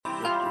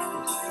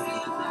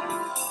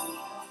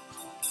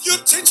You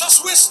teach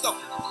us wisdom,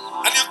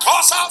 and you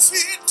cause our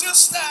feet to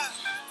stand.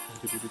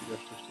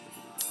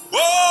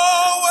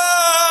 Oh,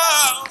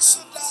 well,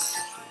 Shaddai,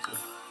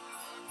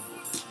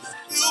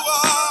 you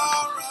are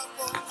our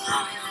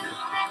God.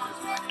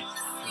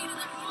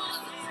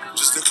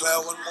 Just declare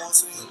one more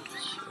thing.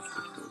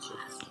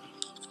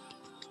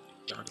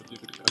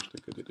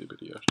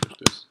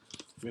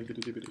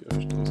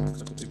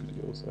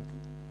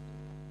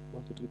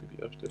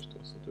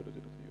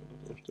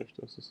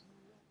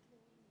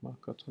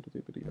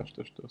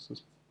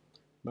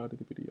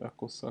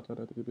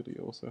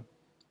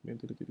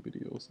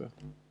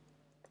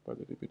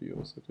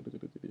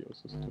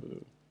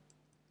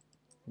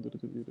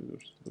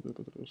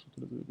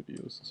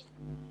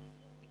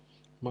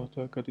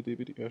 Mata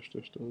kadibidi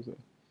ashtosa,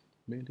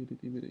 mende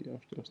dibidi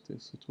ashtoste,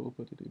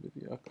 sutopa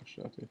dibidi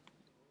akashate,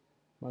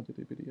 mata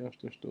dibidi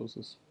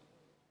ashtostosas,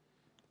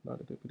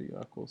 lada dibidi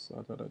akos,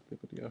 atara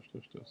dibidi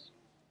ashtostos,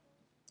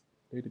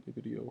 lady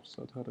dibidi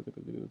osa, tara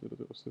dibidi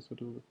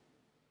osesadu,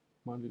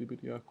 manda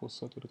dibidi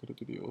akos, atara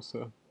dibidi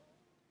osa,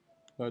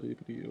 lada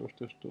dibidi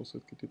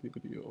ashtostosas,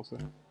 kitibidi osa,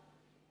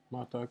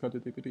 mata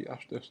kadibidi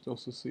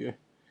ashtostosas,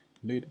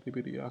 lady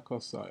dibidi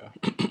akosaya,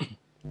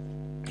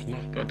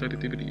 mata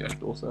dibidi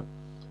ashtosa.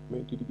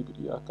 Menti di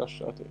bidi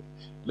akashate,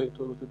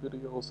 leto di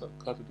bidiosa,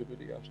 kata di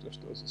bidi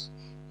ashtosis,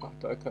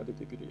 mata kata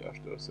di bidi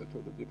ashtosa, to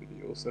di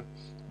bidiosa,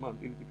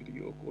 mandi di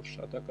bidioko,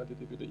 shata kata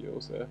di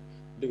bidiosa,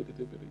 lady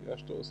di bidi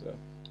ashtosa,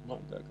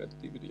 manda kata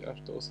di bidi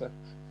ashtosa,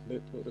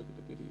 leto di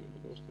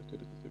bidiosa, to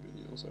di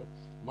bidiosa,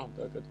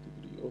 manda kata di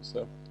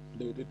bidiosa,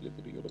 lady di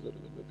bidiosa,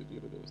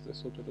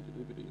 soto di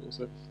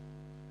bidiosa.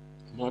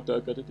 Mata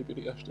gadi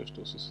dibidi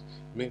ashtosis,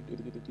 mende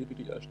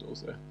dibidi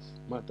ashtosa,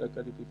 mata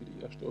gadi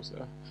dibidi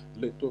ashtosa,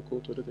 leto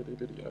koto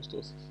dibidi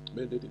ashtos,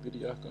 mende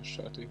dibidi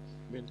akashati,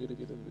 mende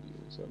dibidi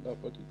osa,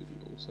 lapa dibidi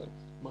osa,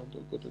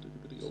 mando koto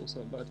dibidi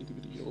osa, lati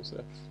dibidi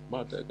osa,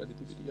 mata gadi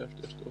dibidi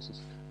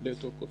ashtosis,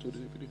 leto koto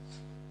dibidi,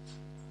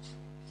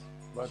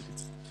 lati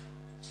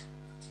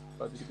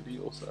dibidi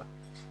osa,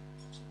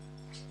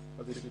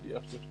 lati dibidi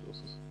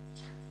ashtosis,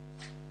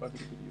 lati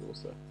dibidi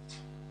osa,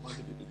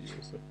 mande dibidi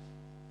osa.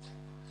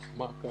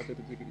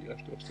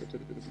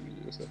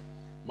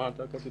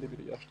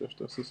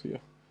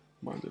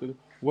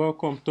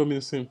 Welcome,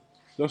 Tomlinson.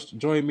 Just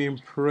join me in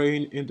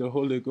praying in the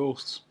Holy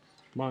Ghost.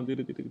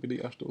 Just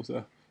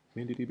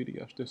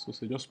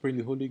pray in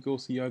the Holy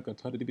Ghost.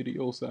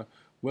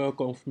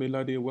 Welcome,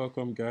 Melody.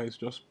 Welcome, guys.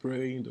 Just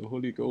pray in the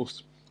Holy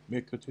Ghost.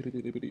 Make a just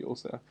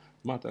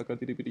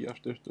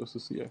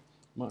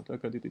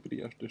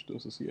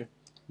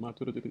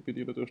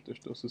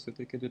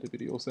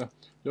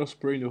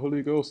pray in the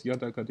Holy Ghost.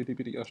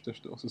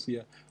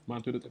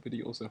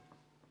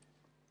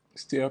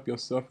 Stir up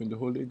yourself in the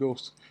Holy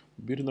Ghost,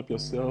 building up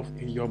yourself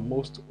in your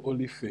most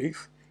holy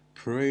faith,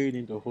 praying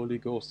in the Holy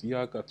Ghost.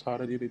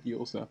 Yagatara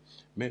dibidiosa,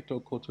 meto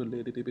koto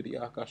lady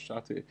dibidiaka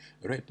shate,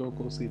 reto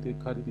kosite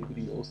kadi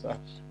dibidiosa,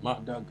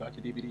 mada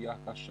gati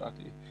dibidiaka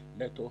shate,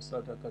 leto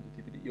sada kadi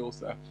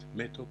dibidiosa,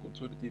 meto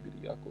koto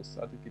dibidiako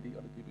sadi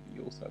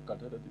dibidiosa,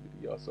 kadada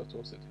dibidiosa,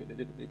 so set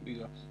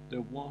dibidia. The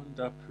one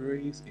that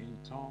prays in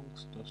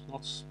tongues does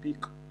not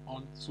speak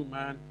unto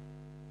man,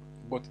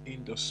 but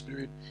in the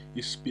Spirit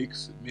he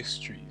speaks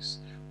mysteries.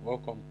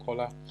 Welcome,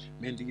 Kola.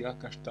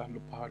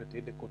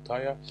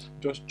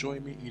 Just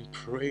join me in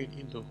praying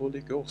in the Holy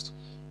Ghost.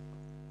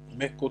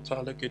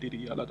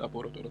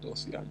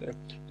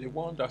 The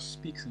one that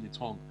speaks in the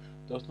tongue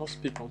does not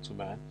speak unto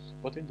man,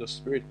 but in the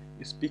Spirit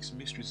he speaks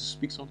mysteries. He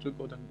speaks unto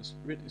God, and in the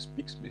Spirit he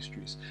speaks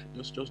mysteries.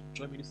 Just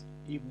join me this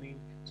evening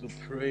to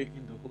pray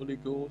in the Holy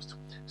Ghost.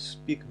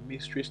 Speak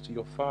mysteries to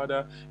your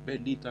Father.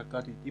 Melita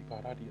kadi di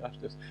paradi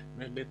ashtes.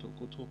 Meleto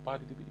koto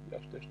padi di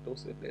ashtes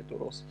dos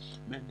eletoros.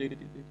 Mendedi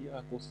di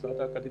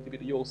akosata kadi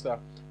di yosa.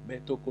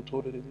 Meto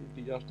koto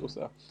di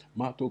ashtosa.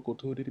 Mato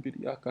koto di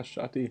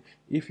akashate.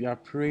 If you are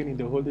praying in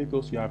the Holy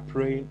Ghost, you are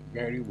praying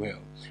very well.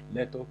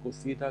 Leto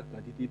kosita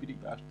kadi di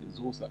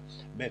ashtezosa.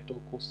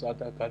 Meto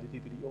kosata kadi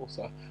di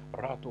yosa.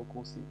 Rato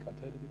kosika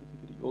kadi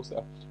di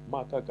yosa.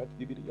 Mata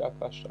kadi di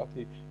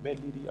akashate.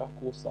 Melidi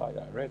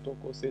akosaya, reto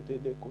kosete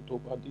le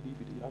kotoba didi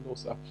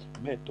bidianosa,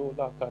 meto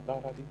la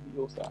katara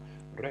didiosa,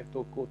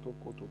 reto koto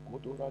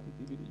kotora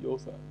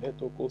didiosa,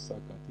 leto kosa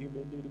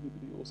katime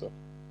didiosa,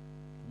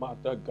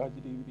 mata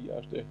gadi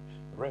didiaste,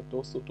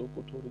 reto soto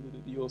kotora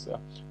didiosa,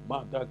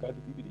 mata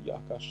gadi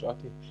didiaka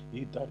shate,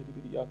 idari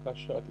didiaka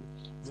shate,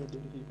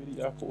 medidi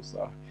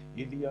bidiakosa,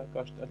 ilia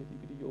kashtali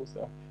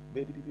didiosa,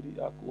 medidi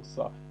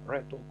akosa,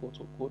 reto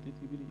koto koti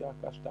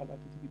didiaka shtala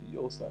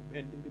didiosa,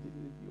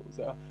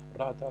 mendidiosa,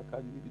 Rada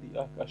kadibidi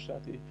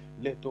akashati,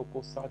 leto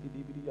kosadi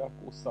dibidi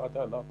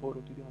akosada la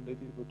poro didi ande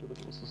dibidi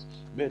todosus,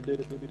 men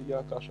let dibidi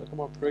akasha. Come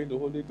on, pray in the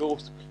Holy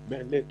Ghost.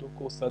 Men leto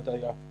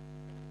kosadaya.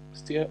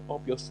 Stir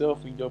up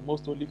yourself in your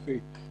most holy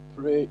faith.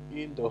 Pray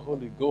in the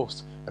Holy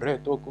Ghost.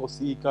 Reto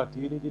kosika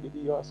didi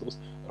didi asos,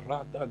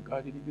 rada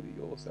gadi dibidi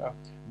yosa,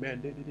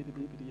 men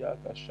dibidi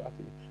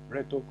akashati,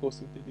 reto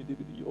kositi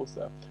dibidi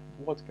yosa.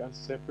 What can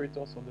separate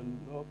us from the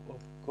love of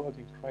God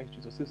in Christ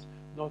Jesus is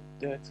not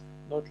death,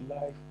 not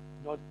life,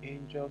 not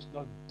angels,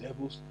 not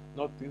devils,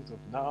 not things of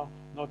now,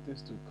 not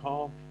things to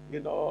come.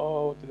 In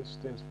all these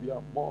things, we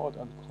are more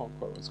than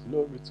conquerors.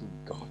 Glory to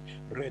God.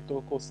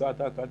 Retoko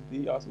sada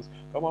gadidiasus.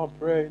 Come on,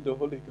 pray in the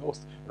Holy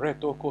Ghost.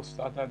 Retoko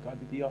sada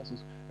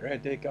gadidiasus.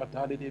 Redeka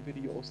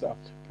tadidibidiosa.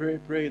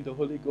 Pray in the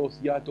Holy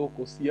Ghost.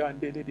 Yadoko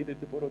siande de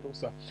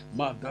borodosa.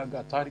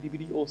 Madaga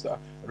tadidibidiosa.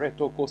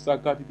 Retoko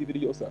saga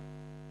didibidiosa.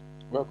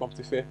 Welcome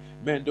to fair.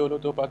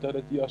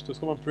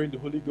 Come on, pray in the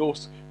Holy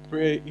Ghost.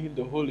 Pray in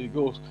the Holy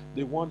Ghost.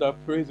 The one that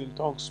prays in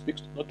tongues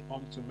speaks not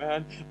unto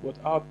man, but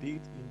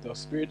albeit in the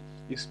Spirit,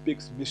 he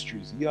speaks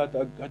mysteries. If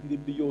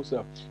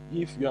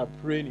you are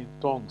praying in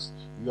tongues,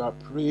 you are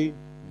praying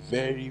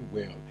very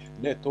well.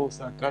 Let us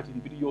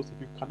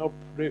if you cannot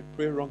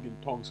pray wrong in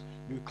tongues,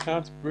 you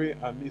can't pray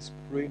and miss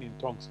praying in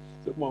tongues.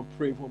 So come on,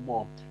 pray even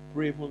more.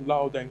 Pray even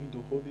louder in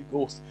the Holy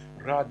Ghost.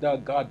 Rada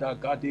gada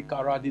gadi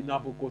karadi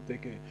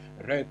nabokoteke.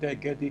 Rete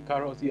gedi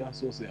karoti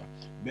asosea.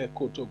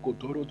 Mekoto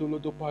kotoro dolo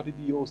do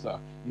paridiosa.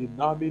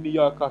 Inamini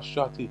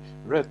yakashati.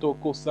 Reto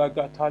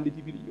kosaga tali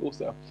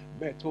dividiosa.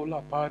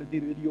 Metola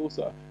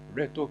paridiosa.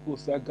 Reto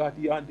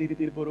kosagati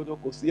andi borodo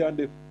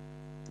kosiande.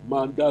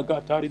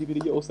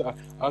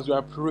 As we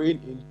are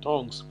praying in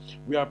tongues,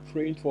 we are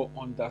praying for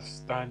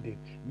understanding.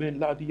 We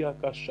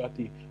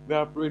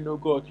are praying, oh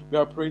God, we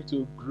are praying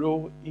to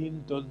grow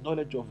in the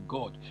knowledge of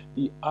God.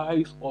 The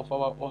eyes of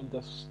our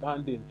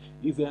understanding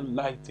is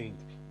enlightened.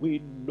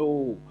 We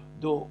know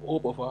the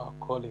hope of our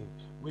calling.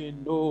 We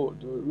know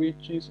the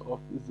riches of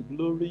His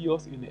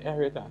glorious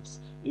inheritance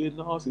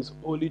in us, His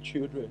holy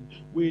children.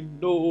 We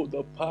know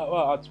the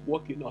power at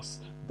work in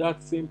us,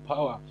 that same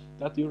power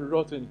that He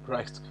wrought in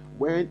Christ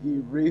when He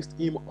raised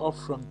Him up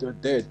from the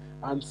dead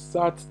and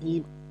sat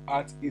Him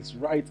at His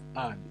right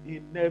hand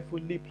in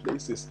heavenly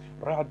places.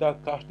 We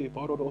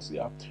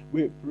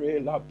pray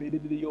that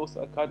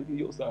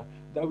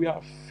we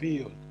are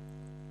filled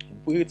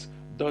with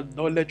the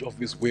knowledge of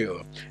His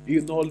will,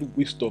 in all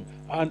wisdom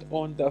and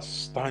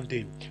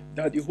understanding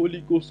that the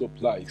Holy Ghost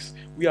supplies.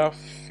 We are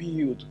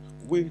filled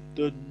with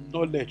the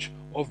knowledge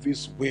of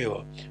His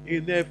will,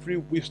 in every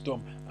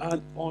wisdom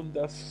and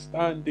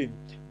understanding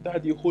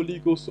that the Holy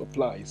Ghost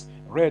supplies.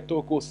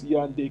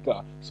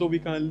 So we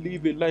can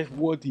live a life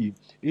worthy,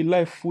 a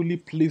life fully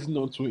pleasing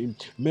unto Him.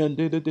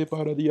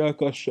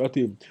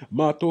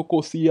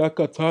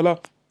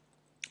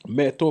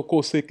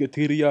 Metoko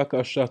seketeria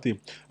kashati.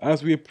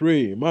 As we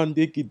pray,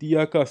 mandeki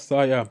diaka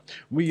saya.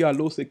 We are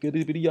low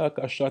seketeria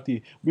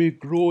kashati. We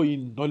grow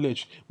in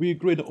knowledge. We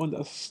grow in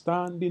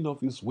understanding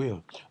of His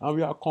will, and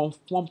we are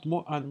conformed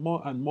more and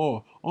more and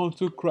more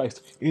unto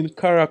Christ in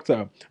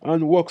character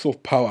and works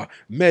of power.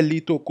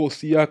 Melito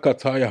kosia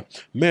kataya.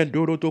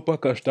 Mendoro topa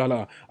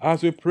kashtala.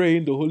 As we pray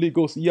in the Holy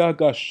Ghost,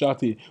 yaga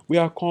shati. We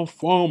are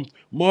conformed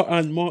more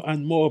and more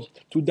and more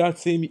to that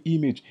same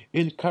image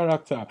in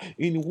character,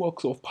 in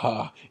works of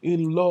power,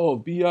 in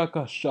love,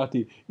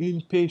 biakashati,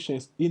 in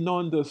patience, in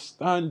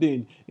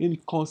understanding, in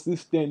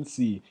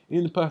consistency,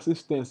 in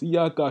persistence,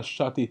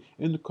 yakashati,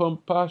 in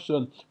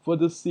compassion for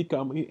the sick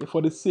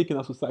in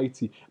our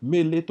society.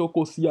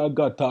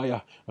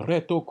 Meletokosiagataya,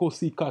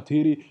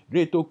 retokosikatiri,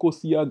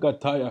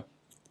 retokosiagataya.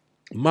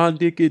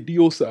 Mandeke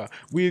diosa,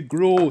 we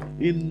grow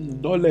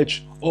in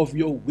knowledge of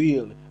your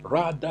will.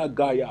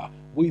 Radagaya,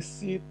 we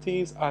see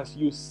things as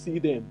you see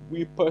them.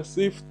 We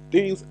perceive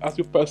things as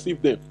you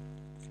perceive them.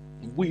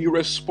 We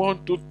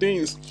respond to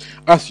things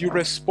as you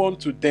respond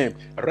to them.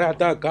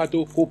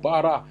 Radagado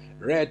kubara.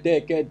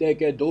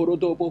 Redeke doro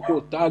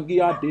boko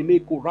tagia dele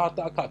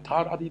kurata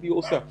katara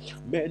didiosa.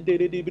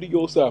 Mendere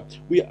dibriosa.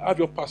 We have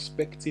your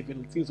perspective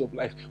in things of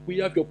life. We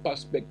have your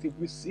perspective.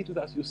 We see it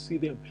as you see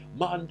them.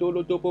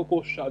 Mandolo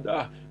doboko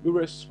shada. We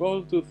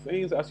respond to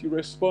things as you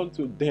respond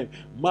to them.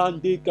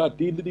 Mandeka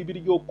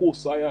dilibrioko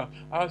saya.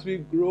 As we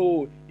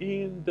grow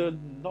in the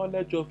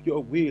knowledge of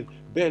your will.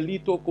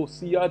 Belito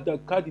kosia da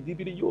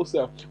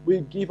kadidibriosa. We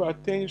give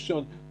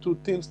attention to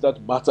things that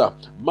matter.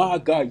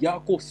 Maga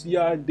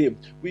yakosia dem.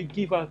 We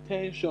give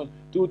attention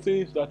to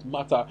things that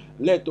matter.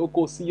 Let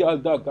okosia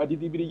da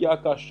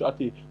gadidibriyaka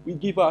shati. We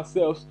give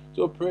ourselves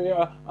to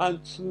prayer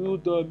and to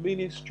the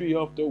ministry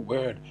of the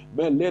word.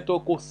 Let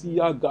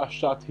okosia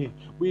gashati.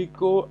 We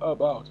go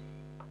about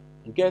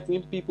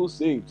getting people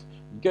saved,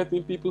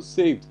 getting people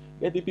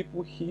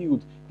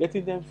healed,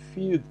 getting them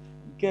filled,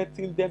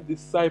 getting them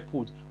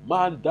discipled.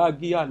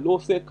 Mandagia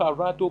lose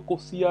karato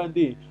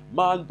kosiande.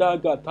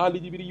 Mandaga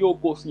talidibirio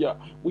kosia.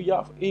 We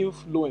have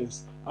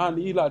influence and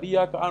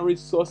ilariak and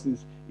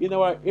resources in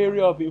our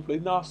area of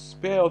influence, in our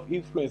sphere of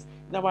influence,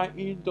 in our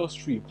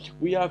industry.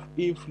 We have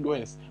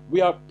influence.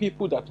 We have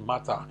people that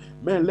matter.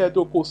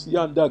 Meleto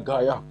kosianda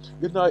gaya.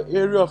 In our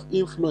area of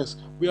influence,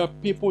 we have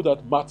people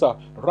that matter.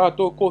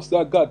 Rato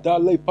kosaga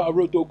dale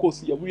paroto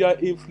kosia. We are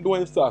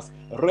influencers.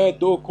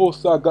 Reto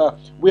kosaga.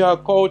 We are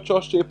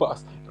culture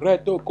shapers.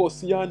 Reto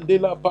kosiande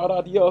la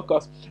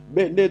paradiokas.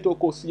 Meleto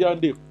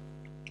kosiande.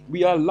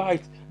 We are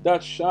light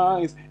that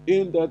shines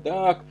in the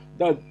dark,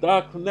 that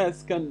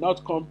darkness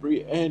cannot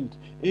comprehend.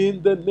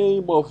 In the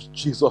name of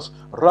Jesus.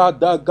 We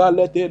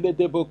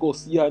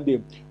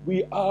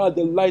are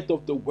the light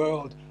of the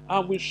world,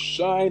 and we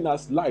shine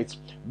as light.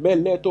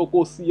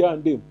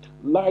 Meletokosiande.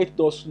 Light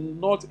does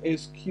not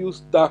excuse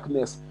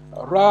darkness.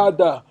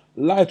 Rather,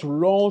 light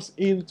runs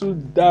into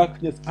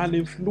darkness and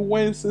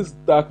influences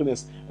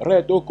darkness.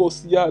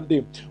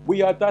 Redokosiande.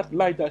 We are that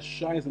light that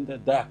shines in the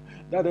dark,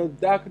 that the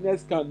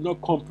darkness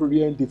cannot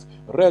comprehend it.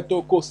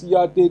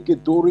 Redokosiade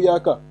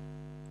kedoriaka.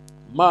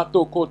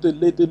 Mato kote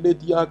lete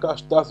letiaka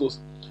stazos.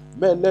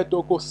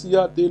 Meleto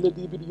kosia dele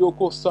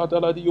dividioko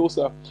sadala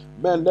diosa.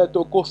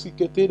 Meleto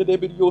kosikete de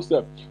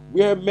vidiosa.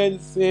 Where men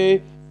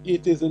say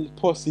it is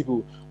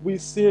impossible, we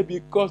say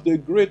because the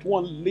great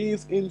one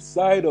lives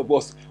inside of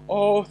us,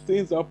 all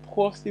things are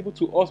possible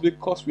to us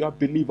because we are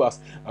believers.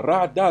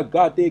 Rada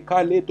gade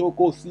kaleto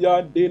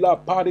kosia de la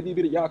pari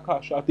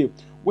dividiaka shate.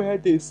 Where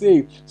they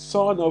say,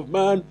 Son of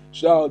man,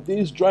 shall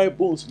these dry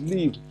bones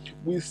live?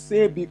 We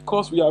say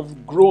because we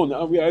have grown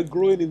and we are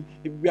growing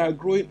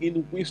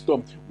in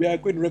wisdom, we are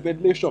growing in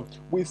revelation.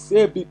 We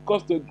say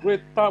because the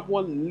greater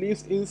one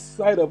lives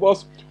inside of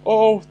us,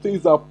 all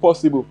things are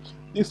possible.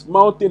 This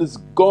mountain is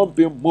gone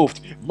be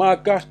moved.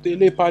 Magash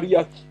tele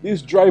parias,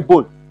 this dry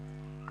bone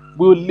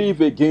will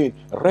live again.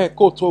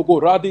 Rekotogo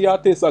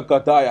radiate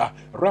sagadaya.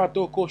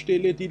 Ratoko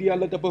shtele diria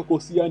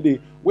ledabokosiande.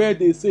 Where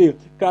they say,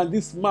 can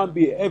this man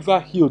be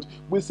ever healed?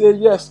 We say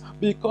yes,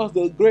 because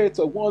the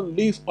greater one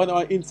lives on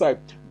our inside.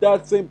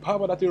 That same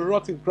power that he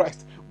wrought in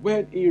Christ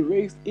when he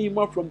raised him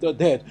up from the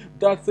dead,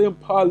 that same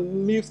power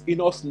lives in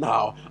us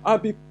now.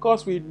 And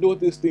because we know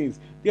these things,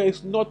 there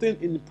is nothing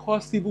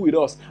impossible with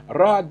us.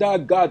 Rada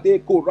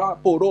gade kora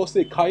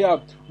porose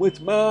kaya. With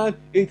man,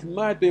 it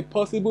might be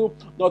possible,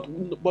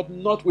 but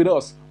not with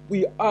us.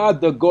 We are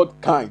the God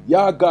kind.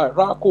 Yaga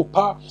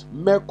rakopa,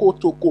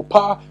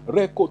 mekotokopa,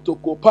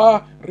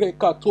 rekotokopa,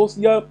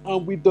 rekatosia,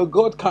 and with the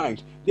God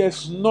kind,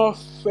 there's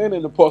nothing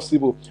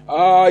impossible.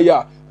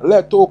 Yeah.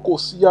 Leto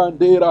kosia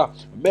ndera,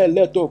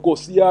 meleto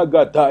kosia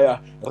gadaya,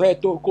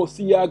 reto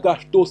kosia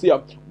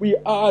gastosia. We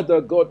are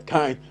the God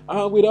kind,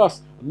 and with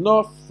us,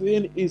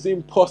 nothing is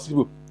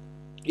impossible.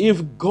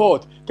 If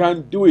God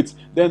can do it,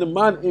 then the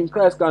man in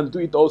Christ can do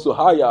it also.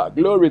 Higher.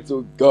 Glory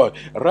to God.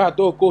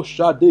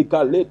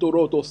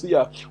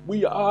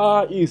 We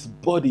are his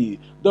body,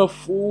 the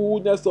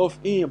fullness of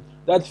him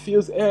that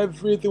fills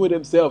everything with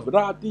himself.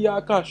 We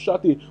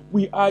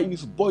are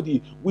his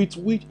body with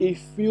which he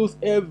fills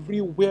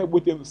everywhere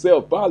with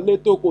himself.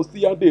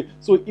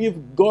 So if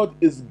God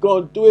is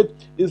going to do it,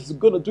 he's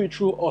going to do it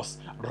through us.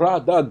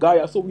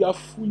 So we are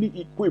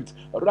fully equipped.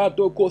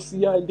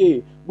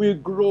 We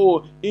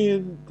grow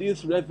in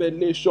this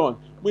revelation.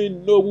 We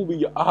know who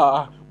we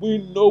are. We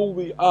know who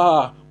we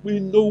are. We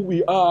know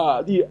we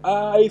are. The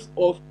eyes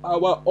of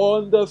our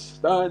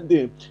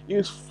understanding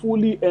is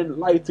fully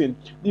enlightened.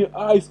 The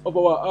eyes of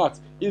our heart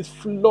is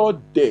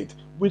flooded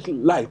with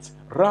light.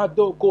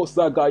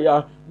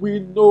 We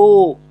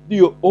know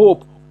the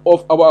hope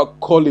of our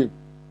calling.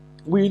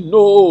 We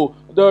know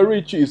the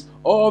riches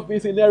of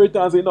his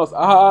inheritance in us.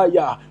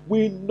 Yeah.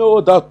 We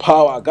know that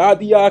power.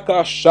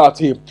 Gadiaka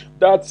Shati.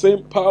 That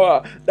same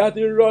power that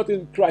he wrought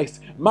in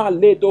Christ.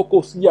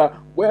 Maledokosia.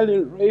 When he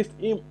raised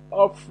him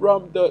up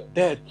from the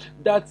dead.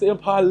 That same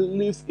power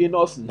lives in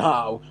us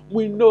now.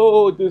 We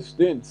know these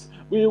things.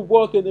 We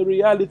walk in the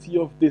reality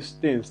of these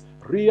things.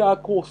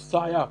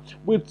 Riakosaya.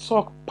 We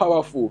talk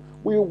powerful.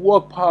 We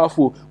walk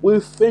powerful.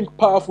 We think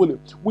powerfully.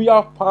 We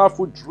have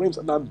powerful dreams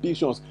and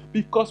ambitions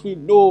because we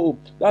know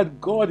that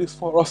God is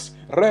for us.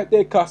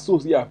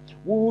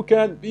 Who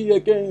can be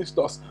against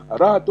us?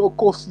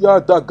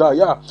 Radokosia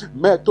dagaya.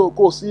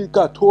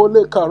 Metokosika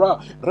tole kara.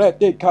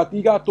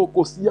 Redekatiga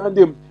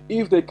tokosiande.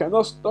 If they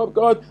cannot stop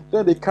God,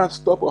 then they can't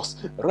stop us.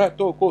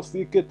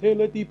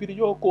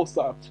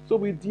 So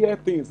we dare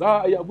things.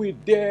 We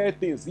dare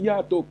things. We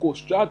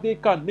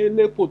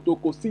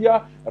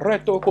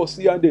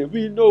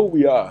know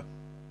we are.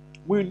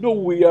 We know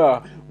we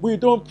are. We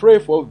don't pray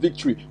for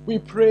victory. We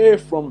pray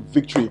from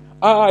victory.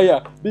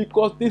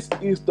 Because this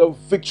is the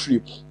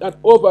victory that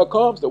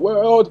overcomes the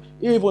world,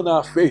 even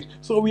our faith.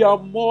 So we are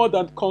more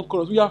than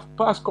conquerors. We have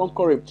past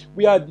conquering.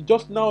 We are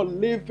just now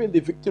living the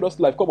victorious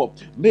life. Come on.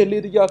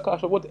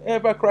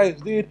 Whatever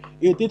Christ did,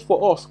 he did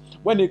for us.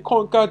 When he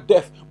conquered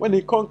death, when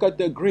he conquered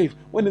the grave,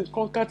 when he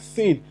conquered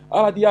sin,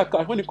 when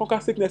he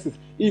conquered sicknesses,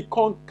 he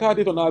conquered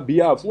it on our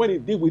behalf. So when he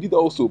did, we did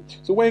also.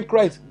 So when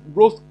Christ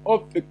rose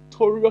up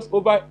victorious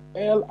over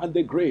hell and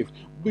the grave,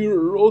 we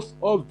rose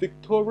up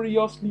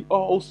victoriously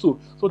also.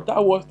 So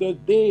that was the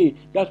day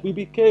that we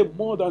became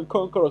more than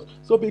conquerors.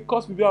 So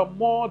because we are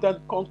more than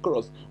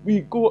conquerors, we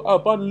go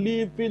about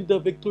living the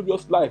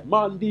victorious life.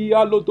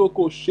 Mandia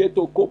lotoko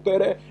sheto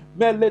kopere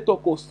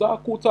meletoko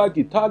sakuta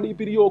gitali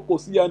birio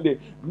kosiande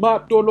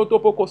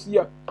matolotopo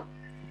kosia.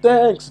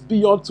 Thanks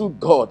be unto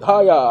God,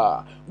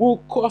 who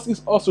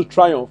causes us to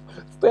triumph.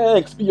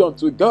 Thanks be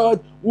unto God,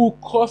 who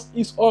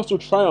causes us to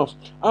triumph,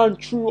 and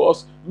through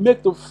us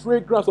make the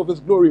fragrance of his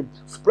glory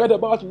spread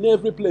about in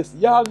every place.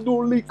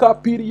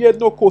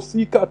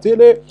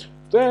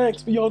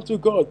 Thanks be unto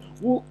God,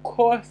 who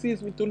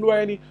causes me to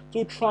learn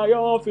to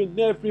triumph in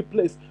every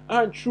place,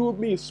 and through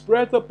me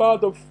spread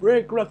about the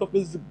fragrance of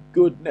his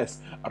goodness.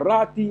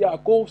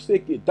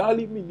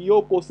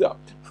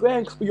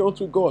 Thanks be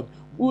unto God,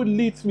 who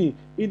leads me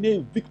in a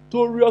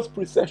victorious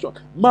procession.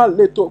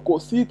 Maleto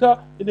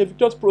kosita, in a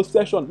victorious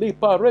procession.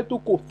 Lepa reto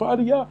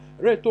kofaria,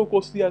 reto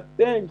kosia.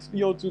 Thanks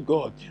be unto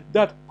God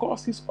that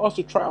causes us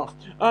to triumph,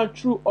 and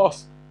through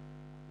us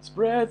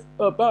spreads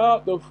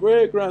about the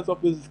fragrance of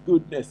his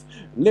goodness.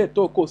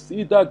 Leto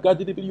kosida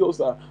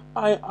gadidibiosa.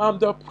 I am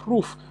the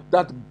proof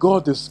that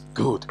God is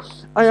good.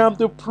 I am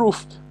the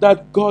proof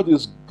that God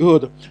is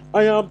good.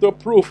 I am the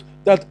proof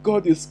that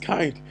God is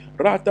kind.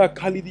 Rata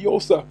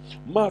kalidiosa,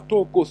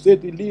 mato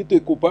kosedi lite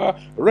kuba,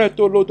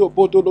 reto lodo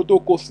bodo lodo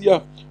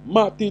kosia,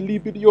 mati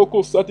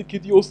libidioko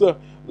satikidiosa,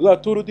 la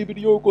toro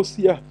dibidioko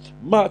sia,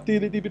 mati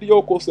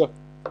libidiokosa.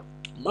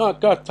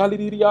 Maka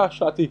talidiria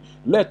shati,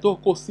 leto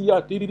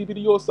kosia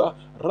tiridibidiosa,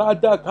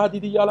 rada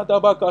kadidiala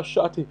dabaka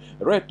shati,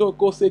 reto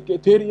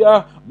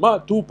koseketeria,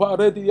 matu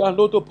paredia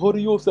loto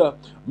poriosa,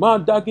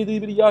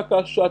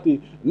 mandagidibiaka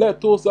shati,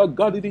 letosa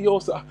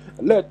gadidiosa,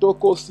 leto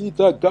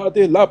kosita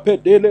gade la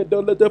pedele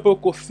dole debo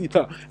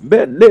kosita,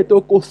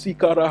 meleto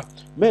kosikara,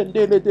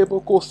 mendele debo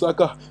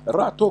kosaka,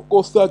 rato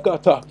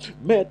kosagata,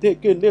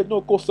 meteke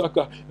leno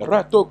kosaka,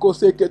 rato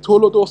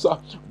koseketolodosa,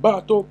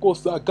 bato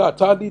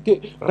kosagata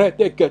lite,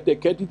 retekete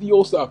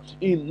kedidiosa,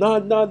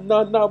 inana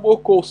nana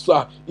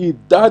mokosa,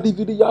 idadi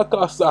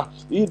vidiakasa,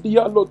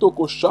 idialoto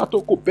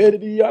koshato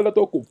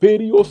koperidialato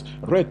koperios,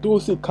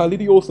 retusi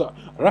kalidiosa,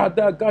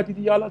 rada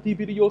gadidiala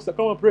dividiosa.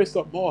 Come on, pray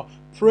some more.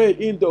 Pray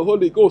in the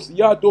Holy Ghost.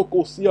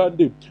 Yadoko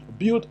siande.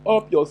 Build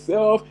up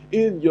yourself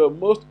in your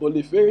most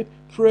holy faith.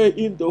 Pray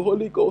in the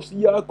Holy Ghost.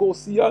 Yako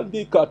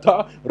siandi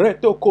kata,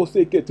 reto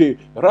kosekete,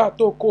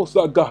 rato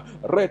kosaga,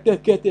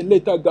 retekete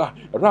letaga,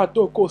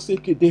 rato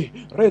kosekete,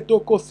 reto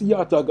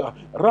kosiataga,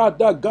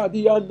 rada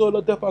gadiano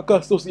la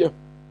defakasosia.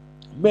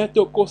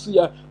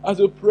 Metokosia, as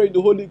you pray in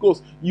the Holy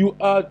Ghost, you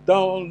are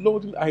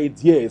downloading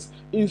ideas,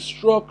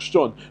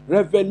 instruction,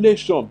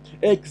 revelation,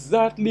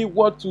 exactly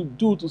what to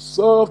do to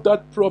solve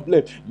that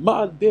problem.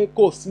 Mande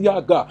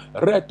kosiaga,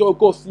 reto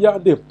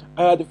kosiande.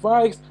 I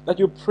advise that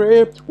you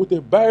pray with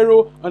a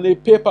biro and a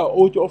paper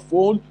on your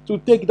phone to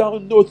take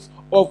down notes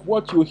of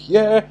what you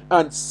hear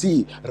and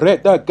see.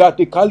 Reda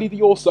gati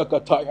kalidio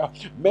sakataya.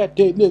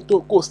 Mete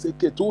leto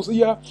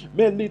koseketuzia.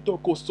 Melito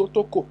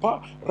kosoto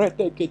kopa.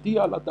 Rete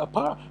kedia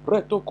latapa.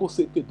 Reto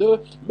kosekede.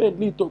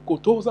 Melito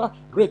kotoza.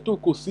 Reto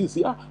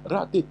kosizia.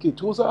 Rate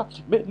ketuza.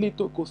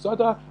 Melito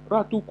kosada.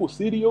 Ratu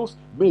kosirios.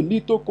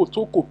 Melito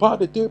kotoko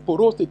padete.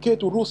 Porote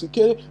ketu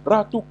rusike.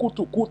 Ratu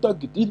kutukuta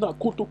gidina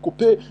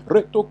kutukupe.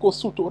 Reto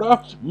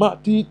kosutora.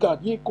 Mati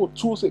kanyeko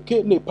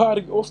tuzeke le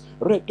parios.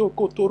 Reto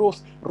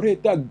kotoros.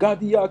 Reta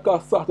gadia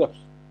kasata.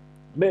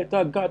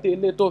 Meta gade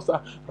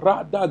letosa,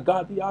 rada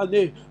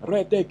gadiane,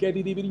 rete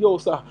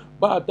kedidibiriosa,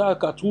 bada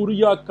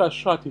katuria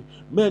kashati,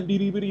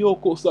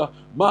 mendidibiriokosa,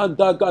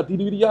 manda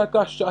gadidibiria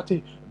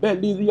kashati,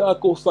 belidia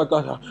kosa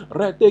gata,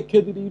 rete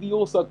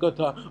kedidibiriosa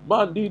gata,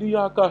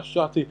 mandiria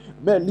kashati,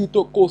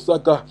 melito kosa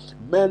ga,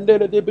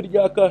 mendele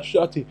debiria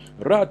kashati,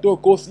 rato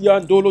kosia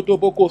ndolo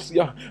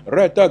tobokosia,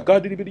 reta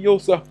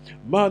gadidibiriosa,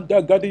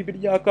 manda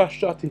gadidibiria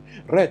kashati,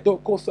 reto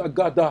kosa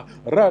gada,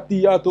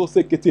 ratiato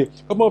sekete.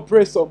 Come on,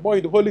 pray some more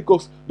in the Holy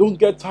Ghost. Don't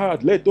get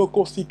tired. Let go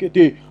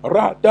sikete.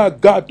 Rada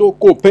gato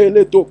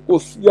kopele to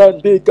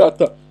kosiande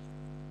kata.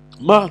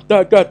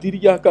 Mata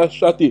gatiriaka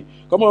shati.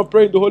 Come on,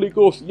 pray in the Holy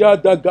Ghost.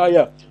 Yada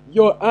gaya.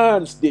 Your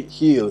hands they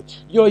heal.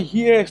 Your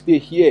ears they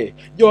hear.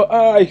 Your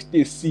eyes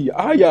they see.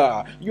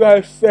 Aya. You are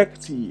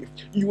effective.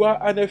 You are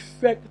an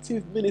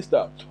effective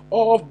minister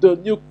of the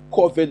new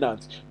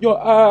covenant. Your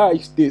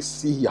eyes they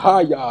see.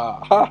 Aya.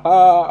 Ha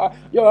ha.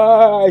 Your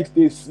eyes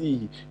they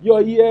see.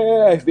 Your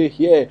ears they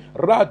hear.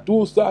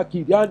 Radusa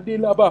kidandi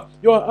laba.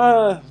 Your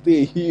hands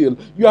they heal.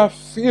 You are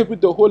filled with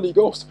the Holy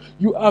Ghost.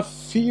 You are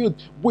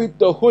filled with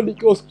the Holy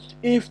Ghost.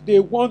 If they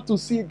want to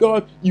see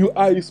God, you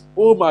are his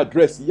home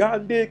address.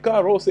 Yande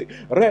karose,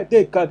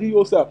 rete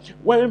kadiosa.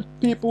 When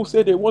people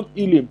say they want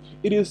healing,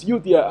 it is you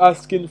they are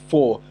asking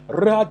for.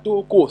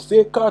 Radoko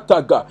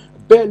sekataga.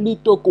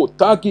 Belitoko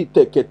tagi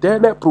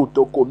teketele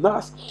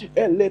protokonas.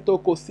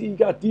 Eletoko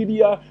siga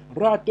diria.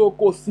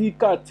 Ratoko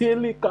sika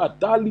telika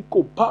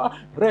daliko pa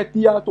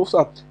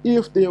retiatosa.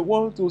 If they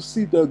want to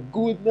see the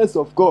goodness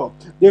of God,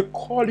 they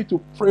call you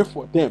to pray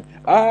for them.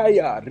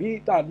 Aya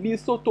rita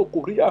lisoto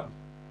korea.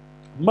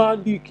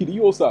 Mandi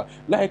Kiriosa,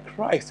 like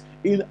Christ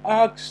in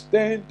Acts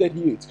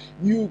 10:38,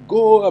 you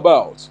go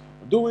about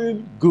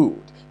doing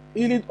good,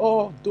 healing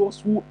all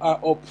those who are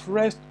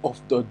oppressed of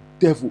the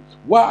devil.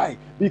 Why?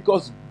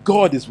 Because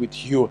God is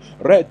with you.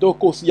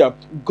 Redokosia,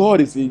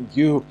 God is in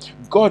you.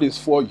 God is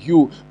for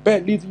you.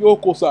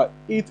 Belidiokosa,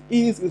 it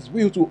is his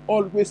will to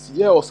always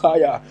hear us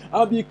higher.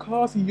 And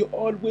because he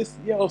always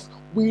hears,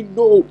 we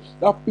know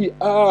that we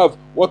have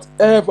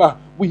whatever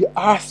we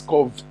ask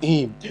of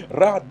him.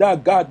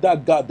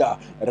 Radagadagada,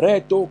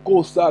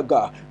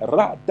 retokosaga,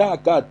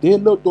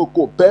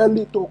 radagadelotoko,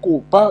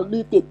 belitoko,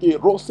 paliteke,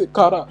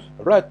 rosekara,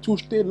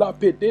 Ratushte la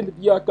pedel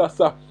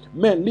diakasa.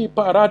 Men li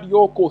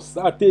paradioko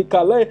sate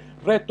kale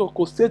reto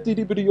koseti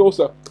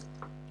libriosa.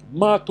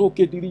 Mato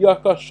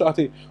kediriaka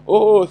shate.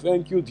 Oh,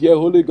 thank you, dear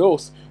Holy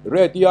Ghost.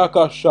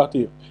 Rediaka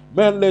shate.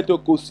 Men leto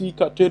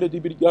kosika tele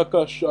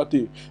dibriaka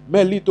shate.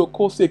 Men lito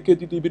kose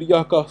kedi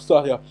dibriaka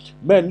saya.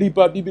 Men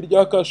liba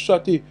dibriaka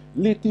shate.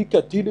 Liti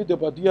katile de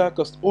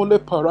badiakas ole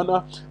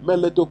parana. Men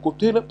leto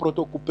kotele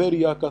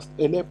protokuperiakas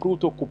ele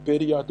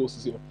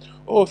protokuperiatos.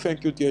 Oh,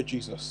 thank you, dear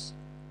Jesus.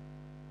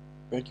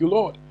 Thank you,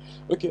 Lord.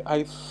 Okay,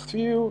 I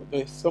feel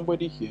there's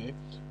somebody here.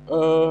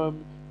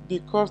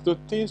 Because the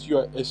things you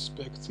are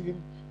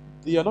expecting,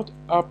 they are not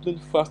happening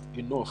fast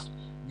enough.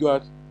 You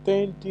are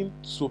tending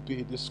to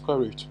be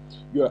discouraged.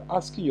 You are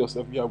asking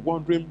yourself, you are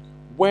wondering,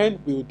 when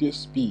will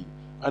this be?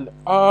 And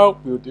how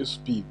will this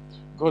be?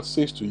 God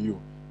says to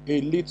you,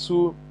 a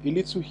little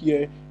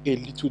here, a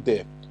little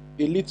there.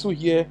 A little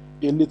here,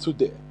 a little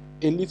there.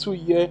 A little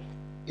here,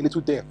 a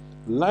little there.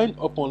 Line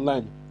upon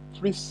line,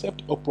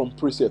 precept upon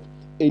precept.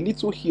 A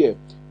little here,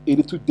 a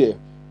little there.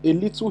 A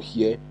little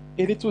here,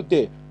 a little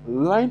there.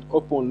 Line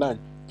upon line,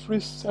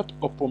 precept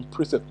upon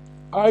precept.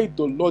 I,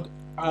 the Lord,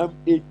 am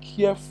a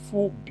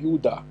careful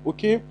builder.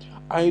 Okay?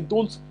 I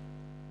don't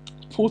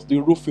put the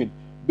roofing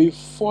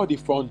before the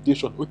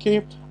foundation.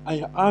 Okay?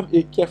 I am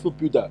a careful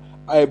builder.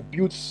 I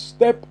build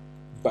step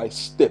by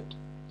step,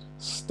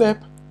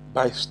 step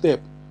by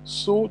step,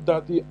 so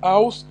that the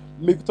house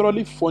may be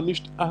thoroughly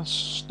furnished and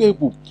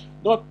stable,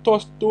 not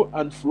tossed to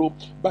and fro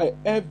by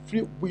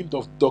every wind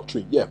of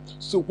doctrine. Yeah.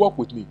 So walk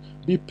with me.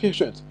 Be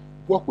patient.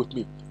 Walk with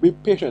me. Be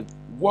patient.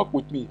 Walk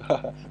with me.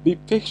 Be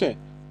patient.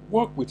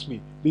 Walk with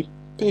me. Be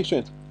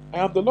patient. I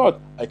am the Lord.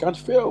 I can't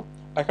fail.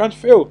 I can't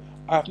fail.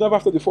 I have never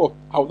failed before.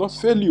 I will not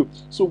fail you.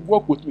 So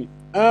walk with me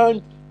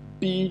and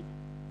be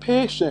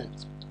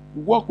patient.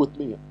 Walk with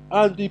me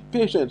and be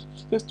patient.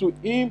 Says to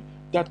him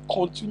that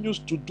continues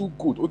to do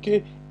good.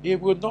 Okay, he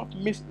will not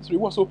miss his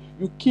reward. So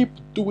you keep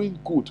doing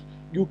good.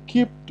 You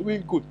keep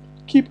doing good.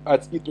 Keep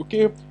at it.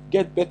 Okay,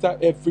 get better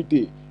every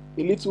day.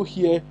 A little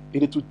here, a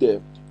little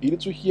there. A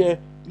little here,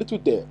 a little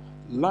there.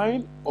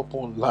 Line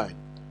upon line,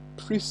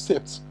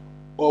 precept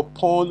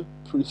upon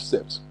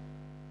precept.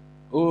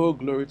 Oh,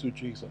 glory to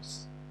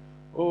Jesus.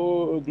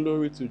 Oh,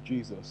 glory to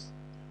Jesus.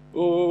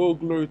 Oh,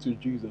 glory to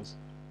Jesus.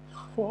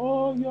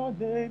 For your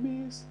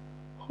name is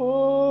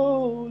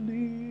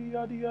holy.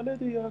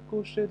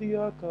 Adialediako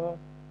shediaka.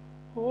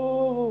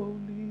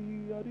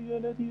 Holy.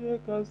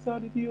 Adialediaka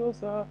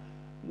sadidiosa.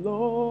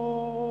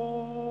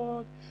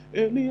 Lord.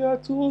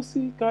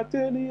 Eliatusi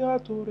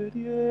kateliatu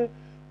redie.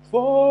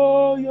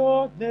 For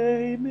your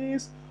name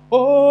is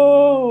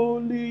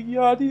holy.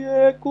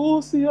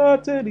 Yadiekusi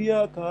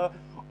ateliaka.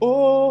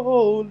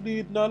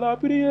 Holy.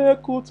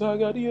 Nalapirieku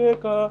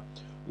tagadieka.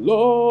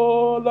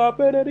 Lola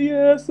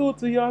pererie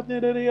sutia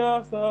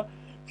nederiasa,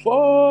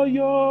 for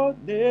your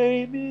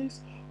name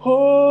is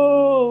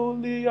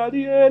holy.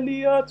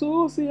 Adielia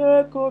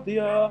tusia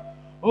kodia,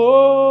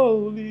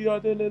 holy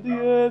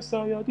adeledia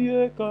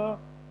sayadieka.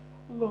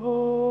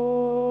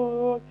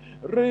 Lord,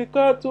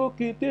 rekato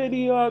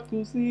kitelia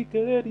tusi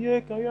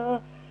keredieka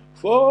ya,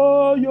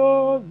 for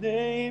your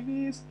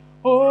name is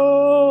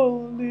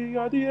holy.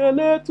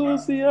 Adiele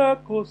tusia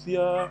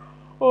kosia.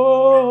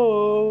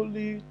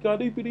 Holy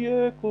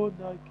Kadibrieko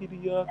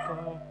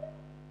Nakiriaka,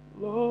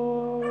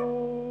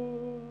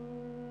 Lord.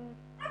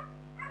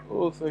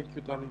 Oh, thank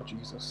you, darling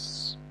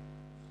Jesus.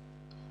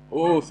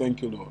 Oh,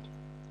 thank you, Lord.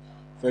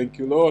 Thank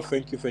you, Lord.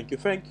 Thank you, thank you,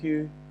 thank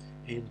you.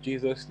 In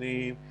Jesus'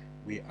 name,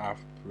 we have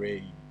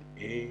prayed.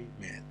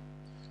 Amen.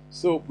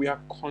 So we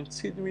are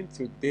continuing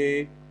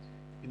today,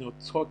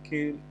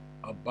 talking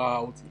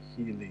about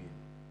healing.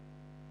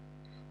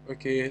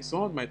 Okay,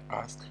 someone might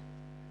ask,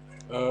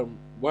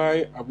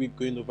 why are we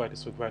going over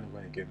this over and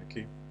over again?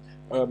 Okay,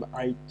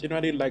 I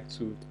generally like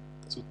to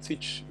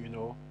teach,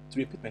 to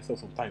repeat myself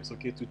sometimes.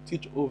 Okay, to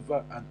teach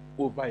over and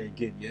over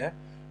again. Yeah,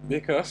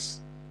 because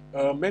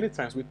many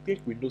times we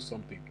think we know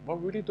something, but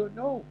we really don't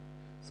know.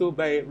 So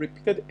by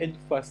repeated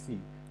emphasis,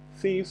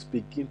 things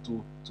begin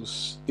to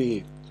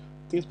stay.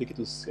 Things begin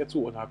to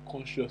settle on our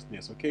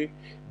consciousness. Okay,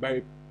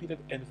 by repeated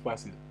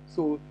emphasis.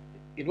 So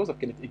in words of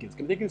Kenneth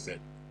Hagin said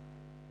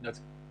that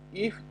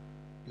if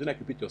you don't like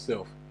to repeat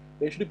yourself,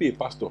 then you shouldn't be a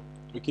pastor.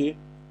 Okay?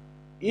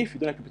 If you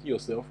don't like repeating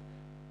yourself,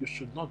 you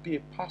should not be a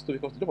pastor,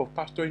 because the job of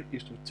pastoring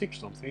is to teach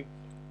something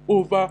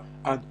over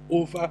and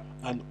over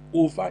and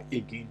over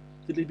again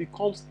till it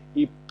becomes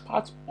a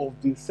part of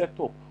the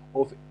setup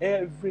of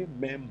every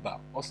member.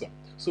 Awesome.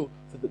 So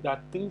there are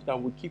things that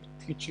we keep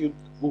teaching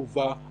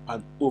over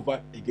and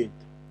over again.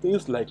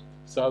 Things like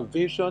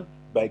salvation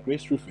by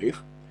grace through faith.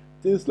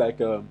 Things like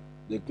the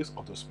grace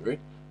of the Spirit.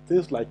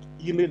 Things like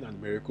healing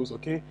and miracles,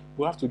 okay?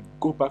 We have to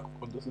go back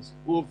on those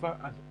over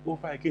and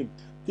over again.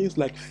 Things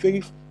like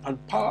faith and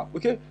power,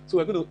 okay? So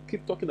we're going to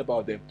keep talking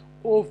about them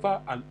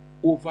over and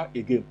over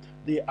again.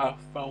 They are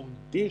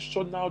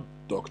foundational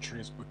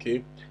doctrines,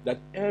 okay, that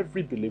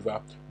every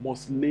believer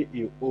must lay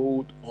a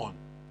hold on,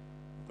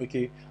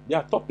 okay? There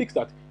are topics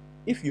that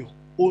if you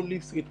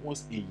only say it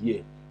once a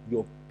year,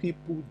 your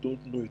people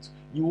don't know it.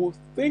 You will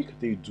think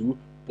they do,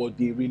 but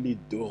they really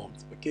don't.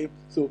 Okay,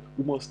 so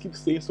we must keep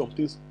saying some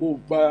things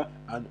over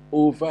and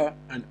over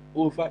and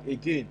over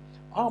again.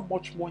 How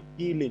much more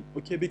healing?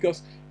 Okay,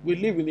 because we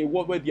live in a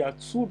world where there are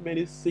too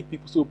many sick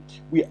people, so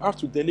we have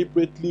to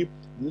deliberately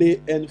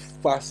lay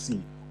emphasis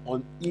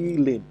on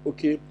healing.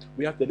 Okay,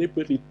 we have to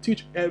deliberately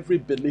teach every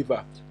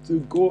believer to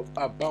go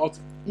about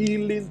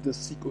healing the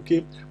sick.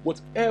 Okay,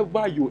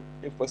 whatever you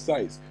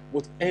emphasize,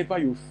 whatever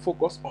you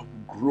focus on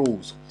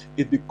grows.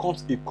 It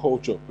becomes a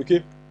culture.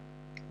 Okay,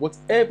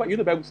 whatever,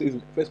 the Bible says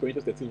in 1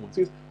 Corinthians 13:1, it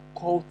says,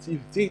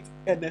 cultivate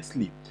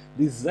earnestly,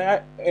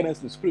 desire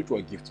earnestly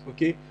spiritual gifts.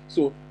 Okay,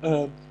 so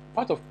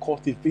part of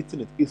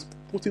cultivating it is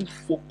putting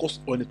focus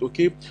on it.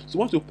 Okay, so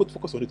once you put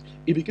focus on it,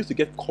 it begins to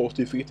get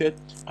cultivated,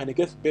 and it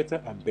gets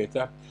better and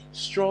better,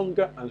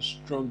 stronger and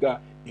stronger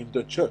in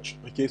the church.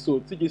 Okay, so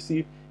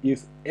TGC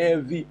is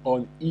heavy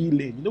on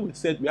healing. We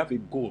said we have a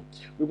goal.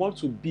 We want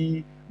to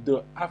be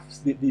the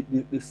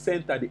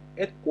center, the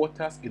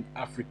headquarters in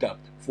Africa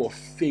for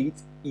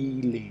faith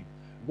healing.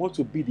 We want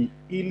to be the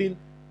healing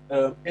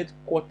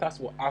headquarters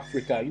for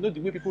Africa. The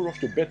way people rush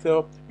to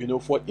Bethel,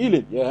 for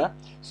healing. Yeah.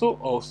 So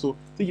also,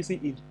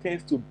 TGC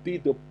intends to be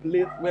the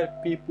place where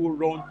people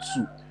run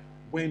to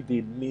when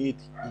they need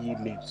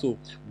healing. So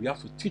we have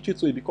to teach it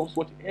so it becomes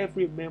what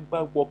every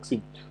member walks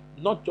in.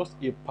 Not just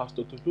a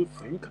pastor to do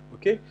think,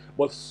 okay,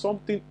 but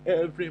something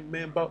every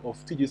member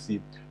of TGC,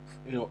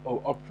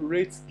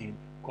 operates in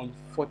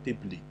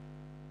comfortably.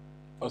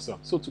 Awesome.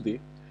 So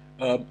today,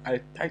 I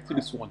titled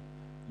this one,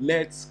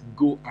 "Let's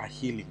Go a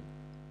Healing."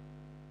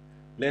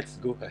 Let's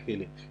go a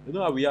healing. You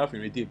know how we have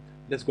in Redeem?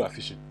 Let's go a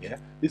fishing. Yeah.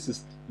 This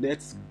is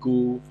let's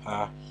go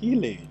a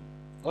healing.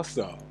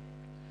 Awesome.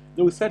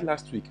 We said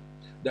last week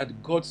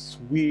that God's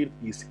will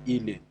is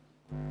healing.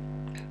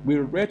 We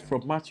read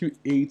from Matthew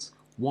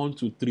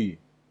 8:1-3.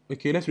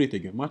 Okay, let's read it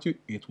again. Matthew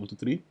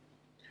 8:1-3.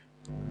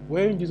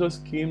 When Jesus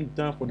came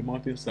down from the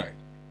mountainside,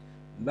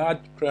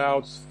 large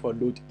crowds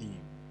followed him.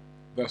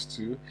 Verse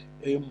 2.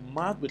 A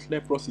man with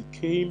leprosy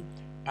came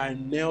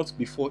and knelt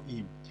before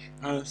him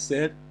and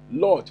said,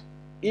 "Lord,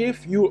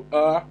 if you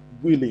are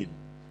willing,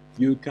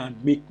 you can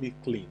make me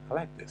clean." I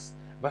like this.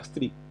 Verse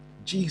 3.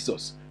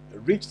 Jesus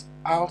reached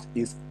out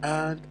his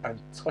hand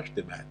and touched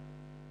the man.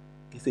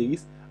 He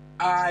says,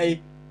 "I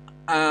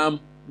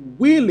am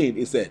willing,"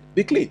 he said,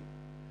 "be clean."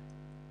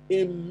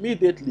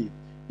 Immediately,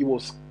 he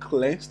was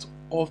cleansed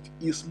of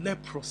his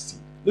leprosy.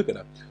 Look at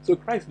that. So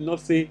Christ did not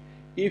say,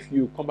 "If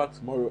you come back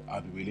tomorrow,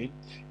 I'll be willing.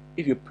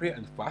 If you pray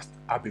and fast,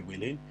 I'll be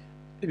willing.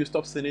 If you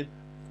stop sinning,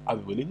 I'll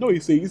be willing." No, he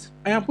says,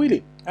 "I am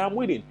willing. I am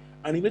willing."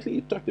 And immediately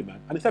he touched the man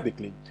and he said, "Be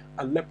clean."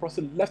 And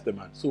leprosy left the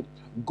man. So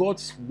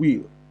God's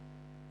will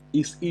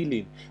is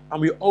healing. And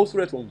we also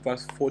read from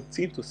verse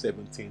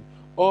 14-17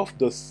 of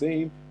the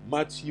same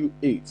Matthew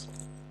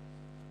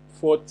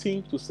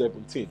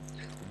 8:14-17.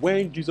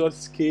 When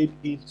Jesus came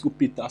into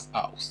Peter's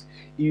house,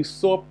 he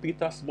saw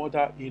Peter's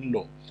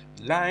mother-in-law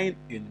lying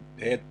in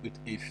bed with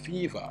a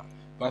fever.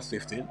 Verse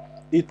 15.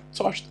 He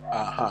touched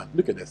her hand.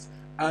 Look at this.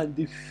 And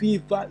the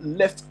fever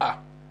left her,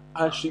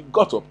 and she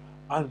got up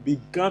and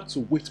began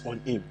to wait on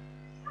him.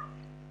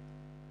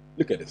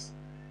 Look at this.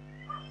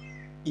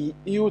 He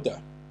healed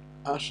her,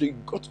 and she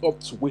got up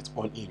to wait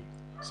on him.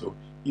 So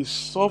he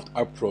solved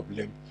her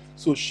problem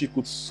so she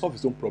could solve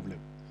his own problem.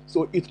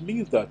 So it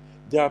means that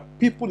there are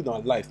people in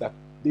our lives that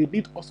they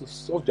need us to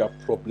solve their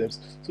problems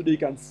so they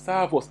can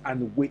serve us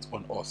and wait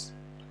on us.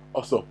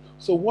 Awesome.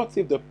 So what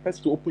if the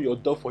person to open your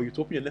door for you,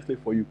 to open your next door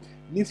for you,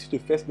 needs you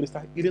to first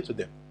minister healing to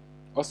them?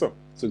 Awesome.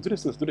 So do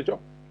the job.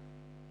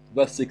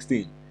 Verse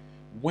 16.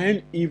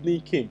 When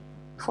evening came,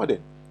 before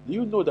then, do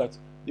you know that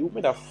the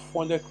women that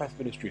funded Christ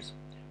Ministries,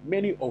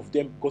 many of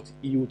them got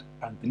healed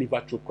and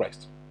delivered through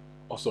Christ?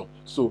 Awesome.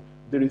 So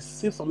they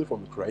received something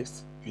from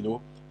Christ,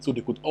 so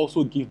they could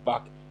also give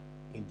back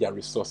in their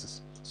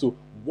resources. So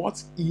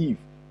what if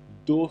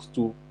those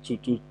to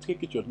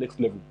take it to your next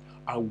level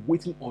are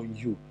waiting on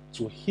you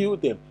to heal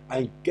them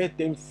and get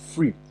them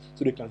free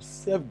so they can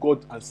serve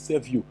God and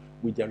serve you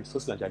with their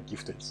resources and their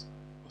giftings?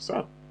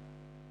 So,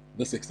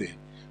 verse 16.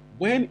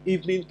 When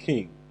evening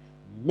came,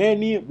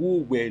 many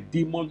who were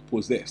demon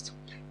possessed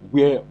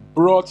were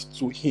brought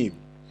to him,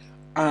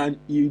 and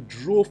he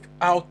drove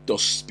out the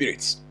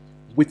spirits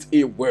with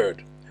a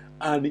word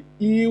and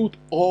healed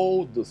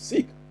all the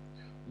sick.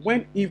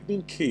 When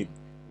evening came,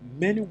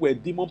 many were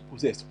demon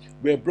possessed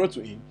were brought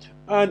to him,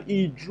 and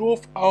he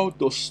drove out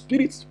the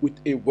spirits with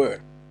a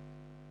word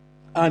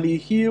and he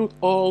healed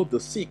all the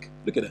sick.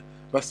 Look at that.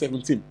 Verse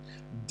 17.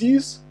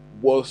 This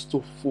was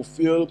to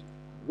fulfill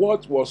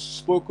what was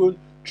spoken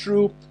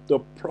through the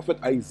prophet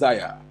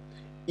Isaiah.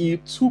 He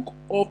took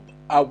up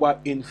our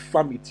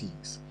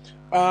infirmities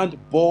and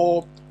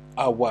bore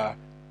our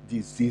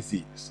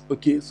diseases.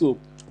 Okay, so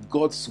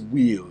God's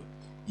will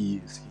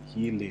is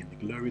healing.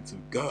 Glory to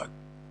God.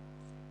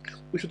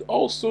 We should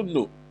also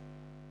know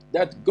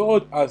that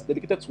God has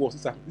delegated to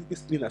us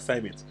this healing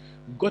assignment.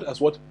 God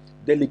has what?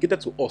 Delegated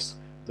to us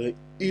the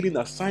healing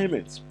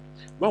assignment.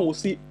 One will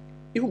see,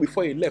 even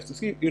before he left, you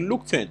see in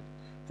Luke 10,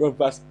 from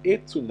verse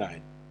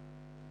 8-9,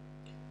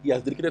 He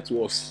has dedicated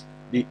to us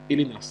the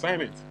healing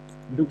assignment.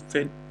 Luke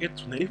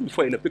 10:8-9. Even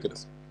before 11, look at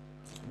this.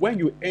 When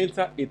you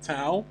enter a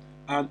town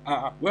and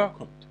are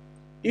welcomed,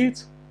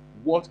 eat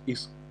what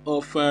is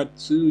offered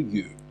to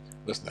you.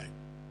 Verse 9.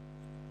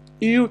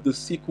 Heal the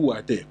sick who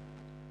are there,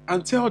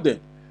 and tell them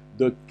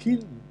the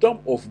kingdom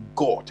of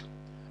God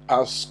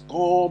has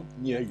come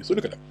near you. So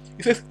look at that.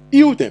 He says,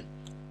 heal them,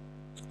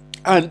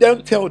 and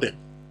then tell them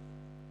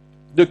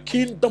the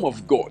kingdom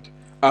of God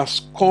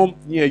has come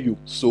near you.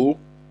 So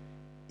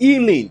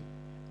healing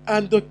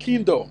and the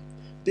kingdom,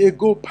 they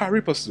go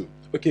pari passu.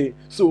 Okay,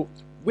 so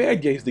where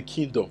there is the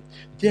kingdom,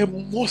 there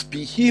must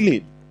be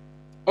healing.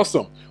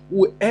 Awesome.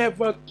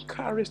 Whoever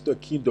carries the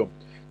kingdom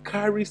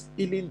carries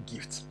healing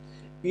gifts.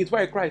 It's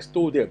why Christ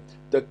told them,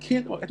 the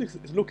kingdom, I think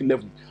it's Luke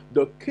 11,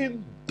 the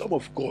kingdom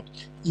of God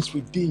is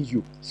within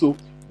you. So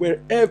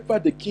wherever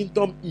the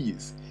kingdom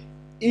is,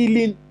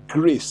 healing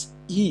grace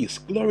is.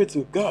 Glory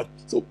to God.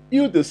 So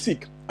heal the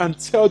sick and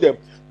tell them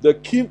the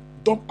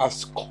kingdom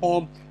has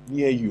come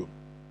near you.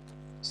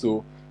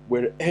 So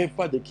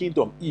wherever the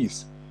kingdom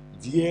is,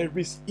 there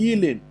is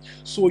healing.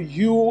 So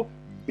you,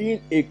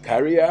 being a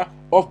carrier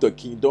of the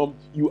kingdom,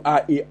 you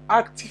are an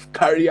active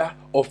carrier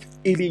of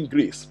healing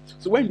grace.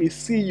 So when they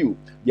see you,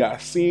 they are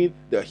seeing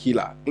the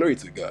healer. Glory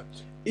to God.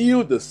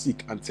 Heal the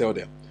sick and tell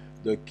them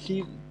the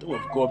kingdom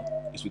of God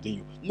is within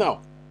you.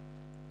 Now,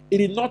 it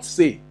did not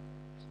say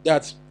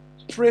that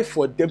pray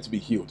for them to be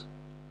healed.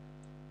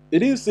 It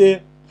didn't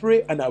say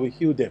pray and I will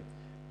heal them.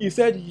 He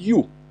said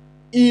you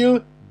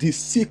heal the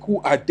sick who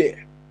are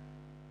there.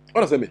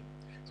 What does that mean?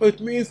 So it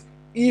means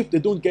if they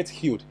don't get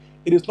healed,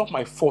 it is not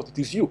my fault, it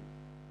is you.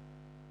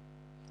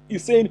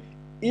 He's saying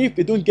if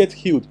they don't get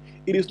healed,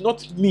 it is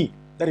not me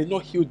that did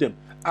not heal them.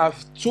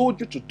 I've told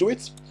you to do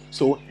it.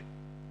 So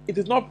it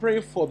is not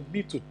praying for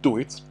me to do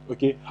it.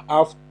 Okay,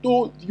 I've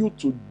told you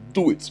to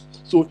do it.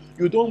 So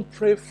you don't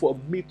pray for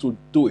me to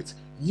do it.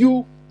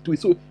 You do it.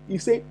 So he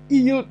said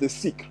heal the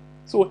sick.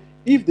 So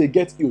if they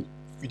get healed,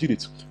 you did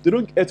it. They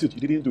don't get healed, you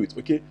didn't do it.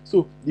 Okay,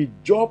 so the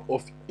job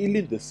of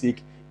healing the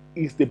sick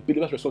is the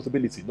believer's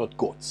responsibility, not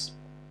God's.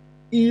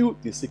 Heal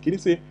the sick. He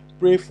didn't say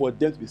pray for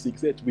them to be sick, he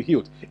said to be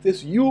healed. It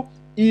says you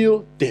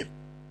heal them.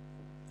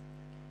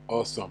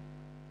 Awesome.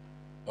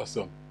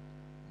 Awesome.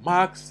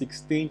 Mark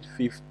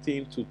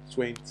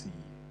 16:15-20.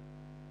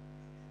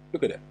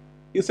 Look at that.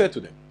 He said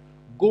to them,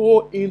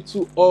 go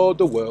into all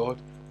the world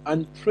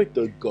and preach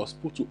the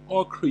gospel to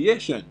all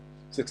creation.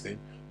 16.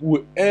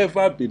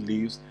 Whoever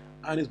believes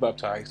and is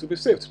baptized will be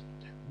saved,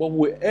 but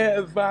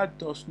whoever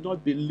does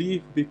not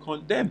believe will be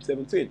condemned.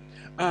 17.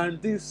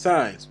 And these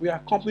signs will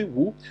accompany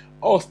who?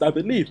 Us that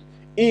believe.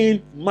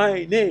 In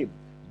my name,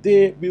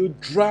 they will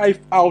drive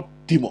out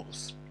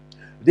demons.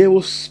 They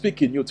will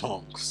speak in new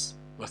tongues.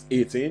 Verse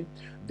 18.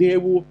 They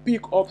will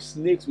pick up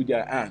snakes with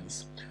their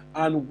hands,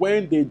 and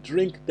when they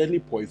drink deadly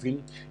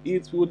poison,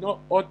 it will not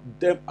hurt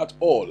them at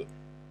all.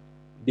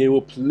 They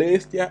will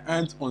place their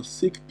hands on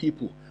sick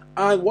people,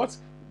 and what?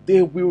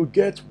 They will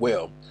get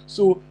well.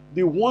 So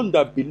the one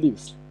that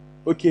believes,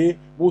 okay,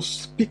 will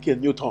speak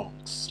in new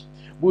tongues,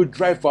 will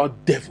drive out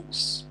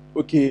devils,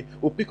 okay,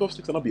 will pick up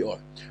snakes and not be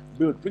hurt,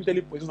 will drink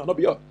deadly poison and not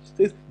be hurt.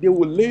 Says they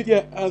will lay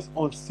their hands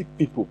on sick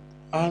people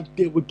and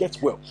they will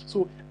get well.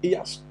 So he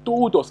has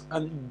told us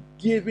and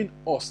given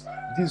us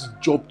this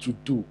job to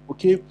do.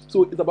 Okay,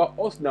 so it's about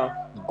us now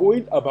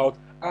going about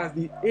as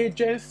the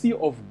agency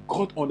of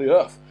God on the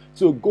earth.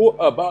 So go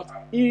about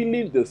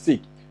healing the sick,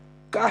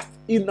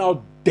 casting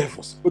out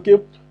devils. Okay,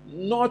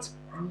 not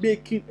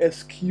making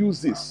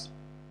excuses,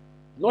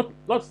 not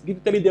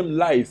telling them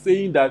lies,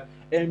 saying that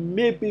and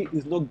maybe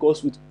it's not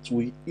God's will to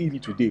heal you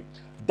today.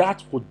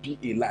 That would be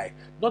a lie.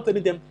 Not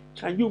telling them,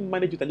 can you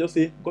manage it and just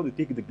say, God will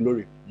take the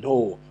glory.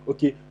 No.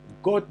 Okay.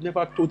 God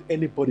never told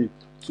anybody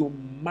to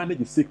manage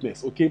the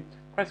sickness. Okay.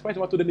 Christ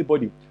never told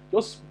anybody.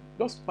 Just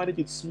manage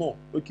it small.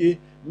 Okay.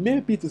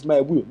 Maybe it is my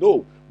will.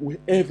 No.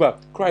 Whoever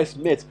Christ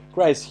met,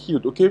 Christ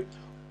healed. Okay.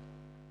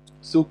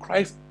 So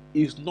Christ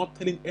is not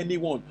telling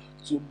anyone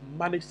to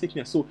manage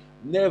sickness. So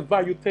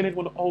never you tell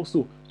anyone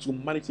also to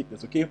manage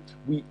sickness. Okay,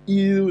 we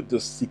heal the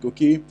sick.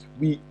 Okay,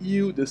 we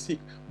heal the sick.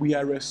 We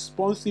are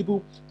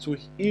responsible to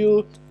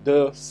heal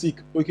the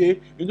sick.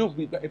 Okay, you know,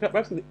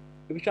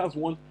 Ephesians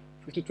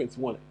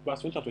 1:15-21,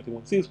 verse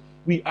 20-21 says,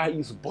 we are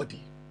his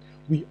body.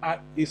 We are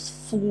his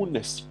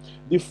fullness,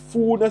 the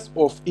fullness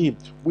of him,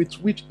 with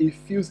which he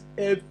fills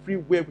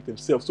everywhere with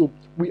himself. So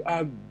we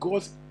are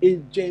God's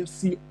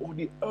agency on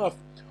the earth.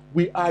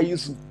 We are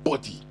his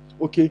body.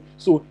 Okay,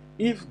 so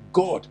if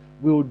God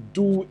will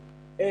do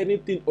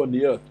anything on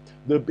the earth,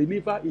 the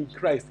believer in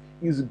Christ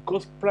is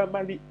God's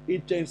primary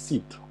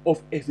agency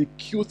of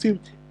executing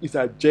his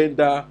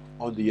agenda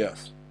on the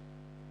earth.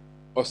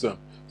 Awesome.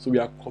 So we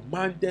are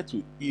commanded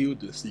to heal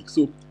the sick.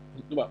 So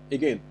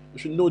again, you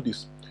should know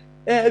this.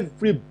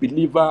 Every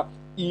believer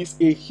is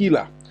a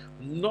healer,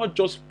 not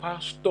just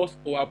pastors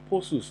or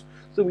apostles.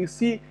 So we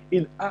see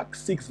in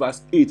Acts 6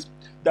 verse 8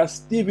 that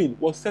Stephen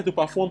was set to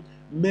perform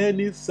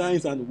many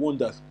signs and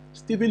wonders.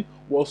 Stephen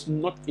was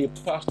not a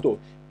pastor,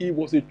 he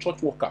was a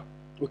church worker.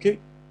 Okay?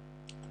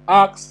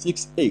 Acts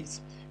 6:8.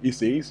 He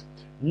says,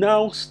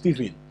 now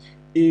Stephen,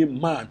 a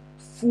man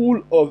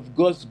full of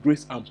God's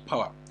grace and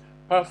power,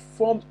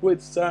 performed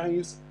great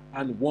signs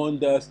and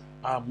wonders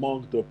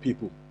among the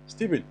people.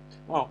 Stephen.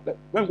 Now,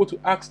 when we go to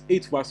Acts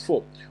 8, verse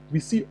 4, we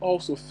see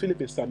also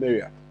Philip in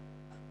Samaria.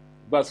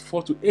 Verse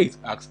 4 to 8,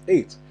 Acts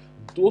 8.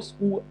 Those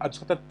who had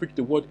started preaching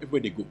the word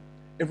everywhere they go,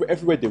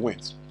 everywhere they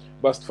went.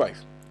 Verse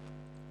 5.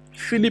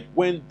 Philip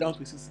went down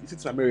to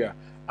Samaria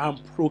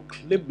and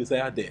proclaimed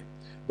Messiah there.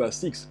 Verse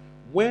 6.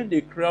 When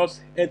the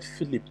crowds heard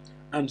Philip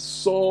and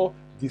saw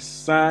the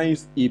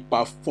signs he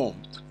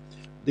performed,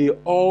 they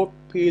all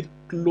paid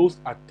close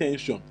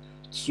attention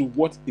to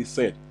what he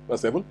said.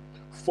 Verse 7.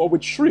 For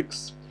with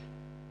shrieks,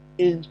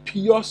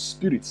 impure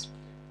spirits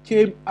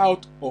came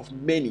out of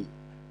many,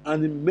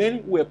 and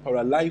many who were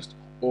paralyzed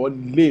or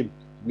lame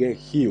were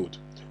healed.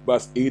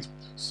 Verse 8.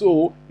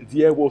 So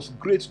there was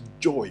great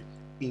joy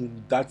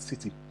in that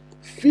city.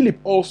 Philip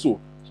also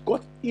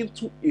got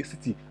into a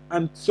city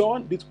and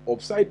turned it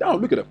upside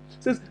down. Look at it.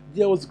 It says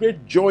there was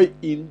great joy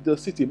in the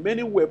city.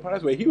 Many were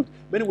paralyzed were healed.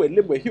 Many were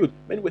lame were healed.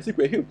 Many were sick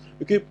were healed.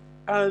 Okay,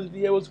 and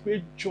there was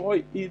great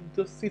joy in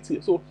the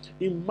city. So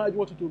imagine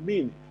what it will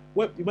mean.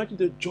 Imagine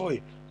the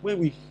joy when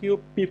we heal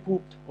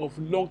people of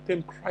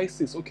long-term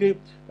crisis. Okay,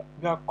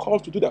 we are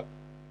called to do that.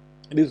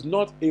 It is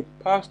not a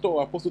pastor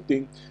or apostle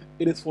thing.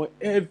 It is for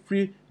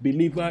every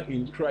believer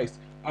in Christ,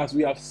 as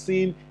we have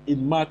seen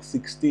in Mark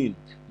 16.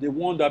 The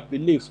one that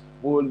believes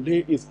will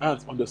lay his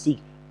hands on the sick,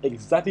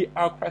 exactly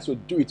how Christ will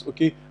do it,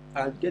 okay,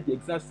 and get the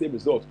exact same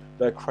result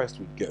that Christ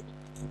would get.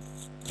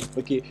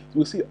 Okay, so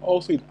we see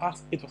also in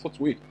Acts 8 verse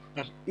 48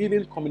 that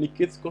healing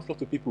communicates God's love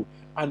to people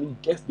and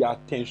it gets their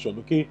attention.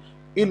 Okay,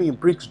 healing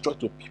brings joy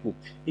to people.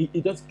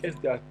 It just gets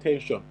their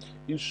attention.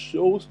 It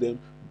shows them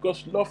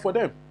God's love for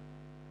them.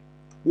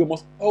 We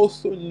must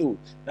also know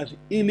that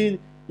healing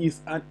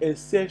is an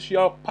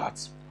essential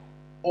part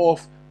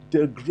of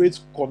the Great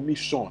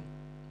Commission.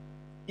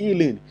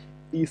 Healing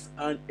is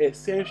an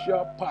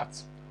essential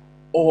part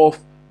of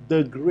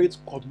the Great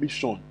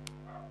Commission.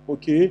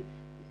 Okay,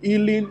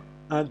 healing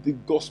and the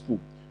gospel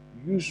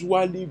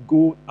usually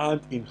go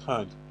hand in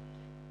hand.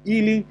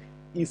 Healing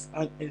is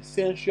an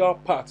essential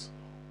part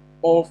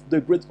of the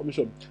Great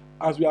Commission,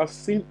 as we have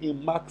seen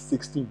in Mark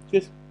 16.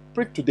 Just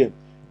preach to them,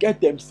 get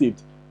them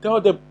saved. Tell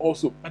them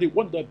also, and the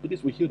one that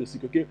believes will heal the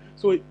sick. Okay,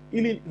 so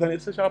healing is an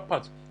essential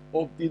part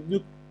of the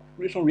new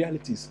creation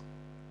realities.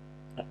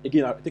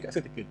 Again, I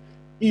said again,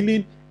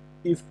 healing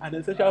is an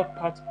essential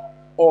part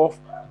of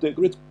the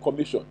Great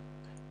Commission.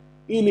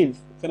 Healing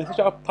is an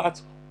essential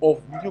part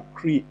of new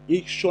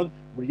creation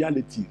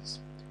realities.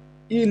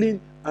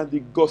 Healing and the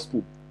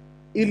gospel,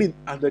 healing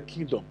and the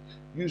kingdom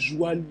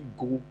usually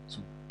go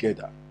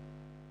together.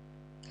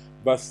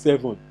 Verse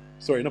 7.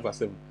 Sorry, not verse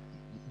 7.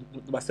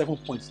 Number 7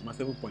 points. Number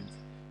 7 points.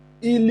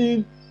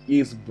 Healing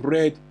is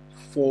bread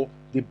for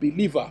the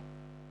believer.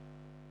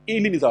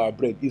 Healing is our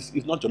bread.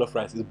 It's not jollof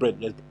rice, it's bread.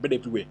 There's bread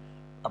everywhere.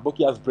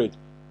 Aboki has bread.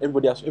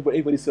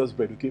 Everybody sells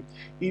bread, okay?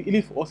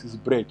 Healing for us is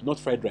bread, not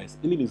fried rice.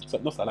 Healing is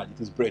not salad,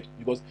 it is bread,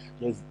 because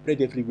there's bread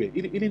everywhere.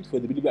 Healing for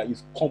the believer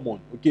is common,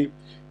 okay?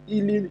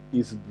 Healing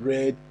is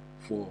bread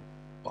for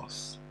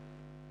us.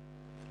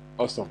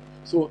 Awesome.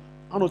 So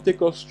I'm going to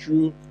take us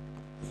through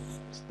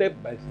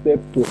step-by-step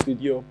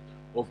procedure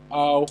of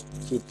how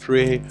to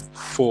pray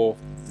for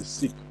the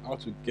sick, how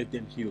to get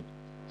them healed.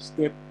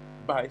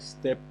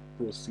 Step-by-step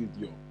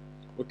procedure.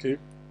 Okay?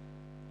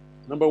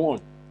 Number 1.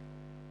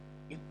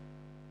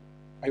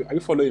 Are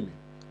you following me?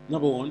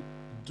 Number 1,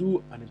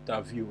 do an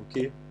interview,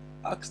 okay?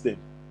 Ask them,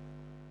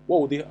 what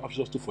would they have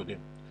us do for them?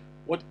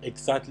 What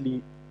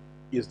exactly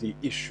is the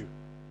issue?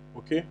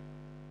 Okay?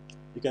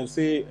 You can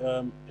say,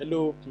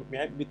 hello,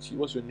 may I meet you?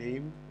 What's your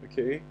name?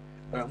 Okay?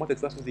 What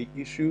exactly is the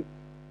issue?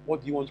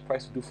 What do you want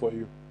Christ to do for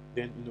you?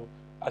 Then,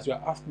 as you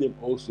are asking them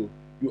also,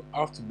 you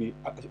have to be,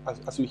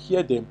 as you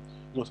hear them,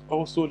 you must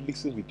also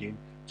listen with them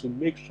to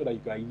make sure that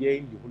you are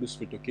hearing the Holy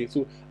Spirit, okay?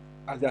 So,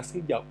 as they are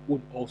saying their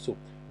own also,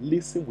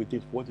 listen with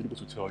them for what they're able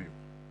to tell you.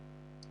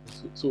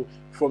 So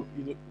from,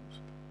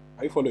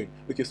 are you following?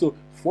 Okay, so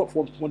from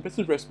one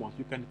person's response,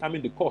 you can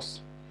determine the cause.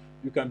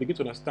 You can begin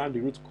to understand the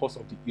root cause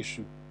of the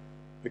issue.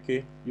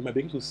 Okay, you might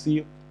begin to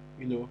see,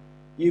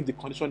 if the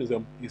condition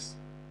is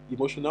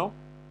emotional,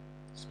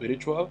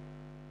 spiritual,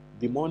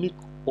 demonic,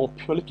 or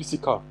purely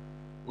physical.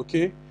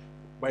 Okay,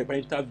 by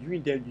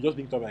interviewing them, you just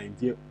begin to have an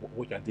idea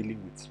what you are dealing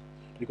with.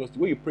 Because the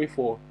way you pray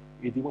for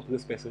a demon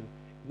possessed person,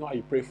 you know how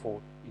you pray for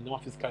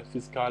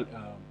physical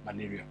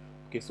malaria.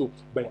 Okay, so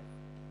by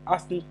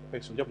asking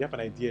questions, you have an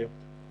idea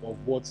of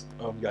what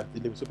you are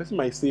dealing with. So, a person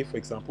might say, for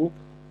example,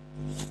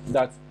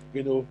 that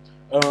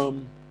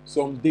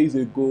some days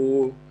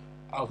ago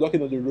I was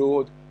walking on the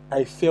road,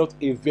 I felt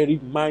a very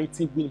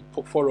mighty wind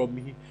fall on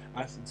me,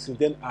 and since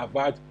then I've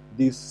had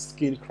this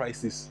skin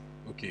crisis.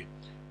 Okay,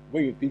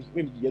 when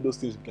you hear those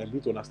things, you can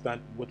begin to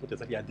understand what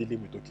exactly you are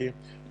dealing with. Okay,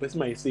 the person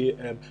might say,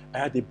 I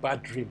had a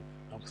bad dream.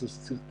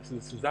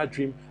 Since that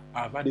dream,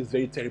 I've had this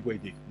very terrible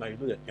headache. Now you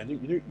know that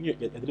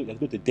you're dealing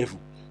with the devil.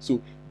 So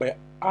by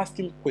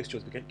asking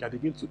questions, you can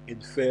begin to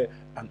infer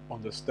and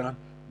understand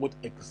what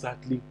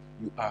exactly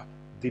you are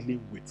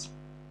dealing with.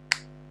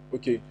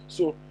 Okay,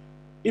 so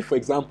if, for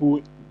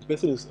example, the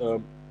person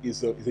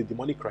is a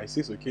demonic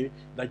crisis, okay,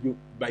 that you,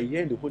 by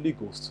hearing the Holy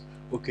Ghost,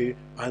 okay,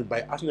 and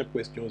by asking the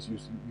questions,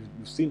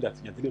 you've seen that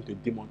you're dealing with a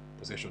demon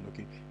possession,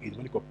 okay, a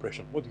demonic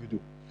oppression. What do?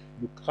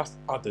 You cast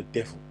out the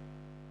devil.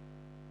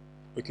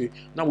 Okay,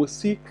 now we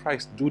see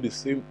Christ do the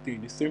same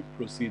thing, the same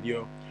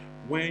procedure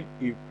when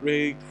he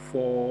prayed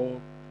for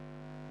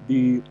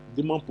the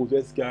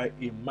demon-possessed guy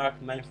in Mark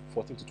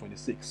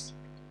 9:14-26.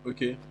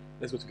 Okay,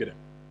 let's go together.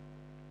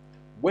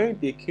 When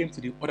they came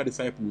to the other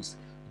disciples,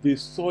 they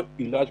saw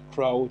a large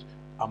crowd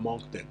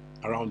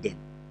around them.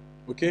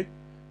 Okay,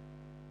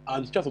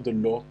 and teachers of the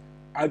law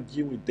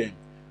arguing with them.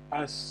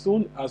 As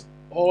soon as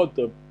all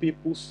the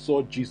people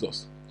saw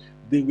Jesus,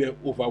 they were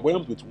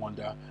overwhelmed with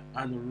wonder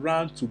and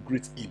ran to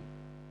greet him.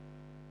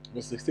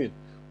 Verse 16.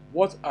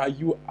 What are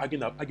you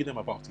arguing them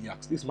about? He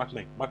asked. This is Mark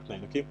 9.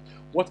 Okay.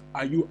 What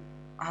are you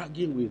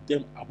arguing with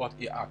them about?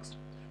 He asked.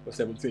 Verse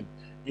 17.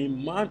 A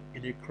man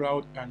in a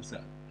crowd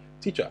answered,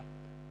 Teacher,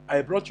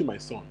 I brought you my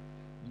son,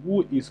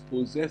 who is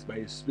possessed by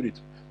a spirit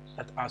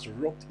that has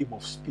robbed him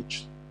of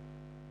speech.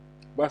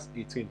 Verse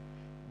 18.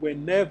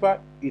 Whenever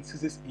it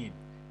seizes him,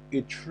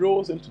 it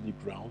throws him to the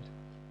ground,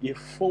 he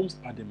foams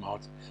at the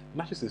mouth,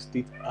 gnashes his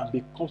teeth, and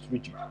becomes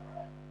rigid.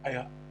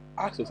 I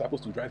asked the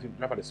disciples to drive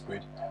out the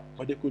spirit,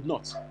 but they could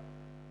not.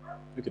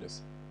 Look at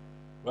this.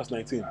 Verse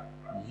 19.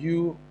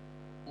 You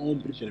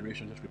unbelieving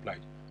generation just replied,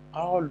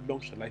 how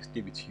long shall I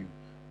stay with you?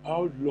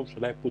 How long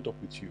shall I put up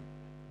with you?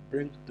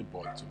 Bring the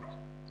boy to me.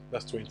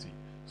 Verse 20.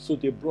 So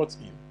they brought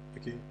him.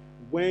 Okay.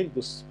 When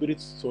the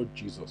spirit saw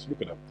Jesus,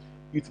 look at that.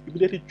 It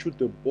immediately threw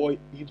the boy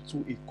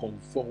into a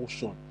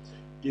convulsion.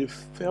 He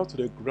fell to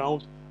the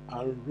ground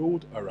and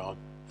rolled around,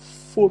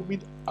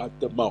 foaming at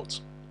the mouth.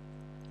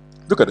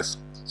 Look at this.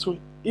 So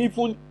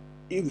even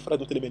if the father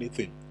don't tell him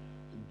anything,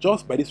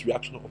 just by this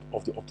reaction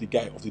of the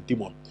guy, of the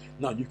demon,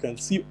 now you can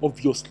see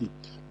obviously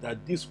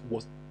that this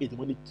was a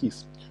demonic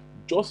case.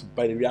 Just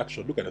by the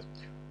reaction, look at it.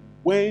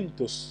 When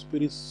the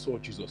spirit saw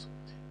Jesus,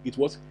 it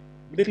was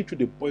immediately threw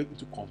the boy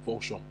into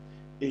convulsion.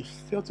 He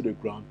fell to the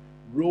ground,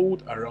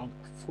 rolled around,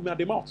 foaming at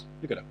the mouth.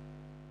 Look at that.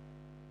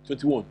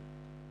 21.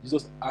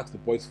 Jesus asked the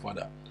boy's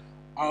father,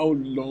 how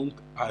long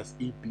has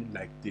he been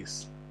like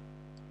this?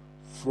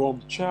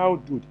 From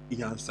childhood,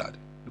 he answered.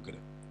 Look at it.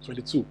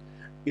 22.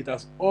 It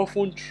has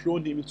often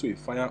thrown him into a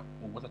fire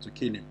or water to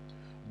kill him.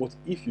 But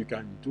if you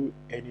can do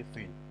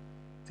anything,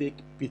 take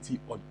pity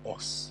on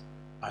us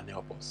and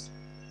help us.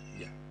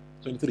 Yeah.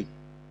 23.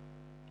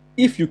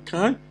 If you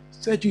can,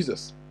 said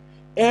Jesus,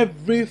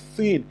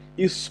 everything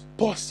is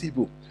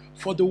possible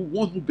for the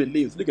one who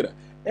believes. Look at that.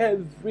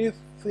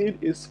 Everything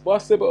is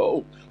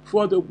possible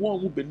for the one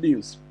who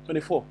believes.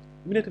 24.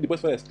 Immediately the boy's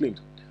father exclaimed,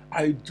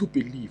 I do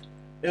believe.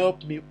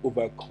 Help me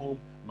overcome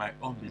my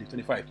unbelief.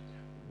 25.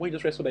 When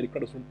Jesus saw that the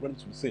crowd was running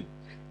to the scene,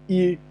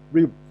 he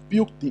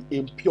rebuked the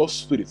impure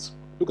spirits.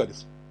 Look at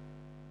this.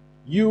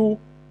 You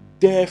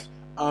deaf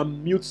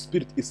and mute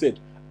spirit, he said,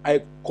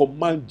 I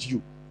command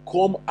you,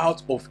 come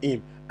out of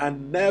him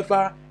and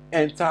never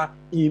enter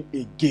him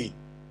again.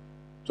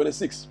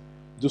 26.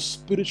 The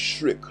spirit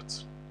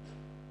shrieked,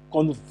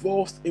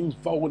 convulsed him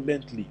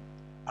violently,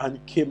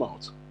 and came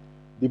out.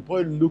 The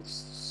boy looked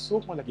so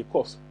much like a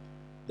corpse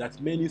that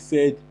many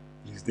said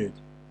he's dead.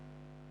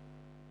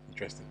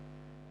 Interesting.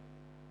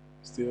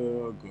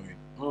 Still going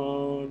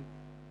on.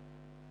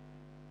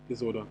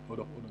 Please hold on.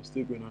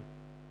 Still going on.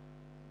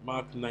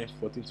 Mark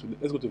 9:14.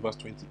 Let's go to verse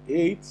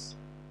 28.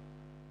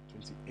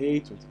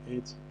 28.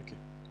 Okay.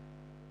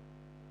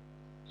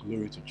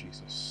 Glory to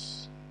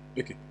Jesus.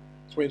 Okay.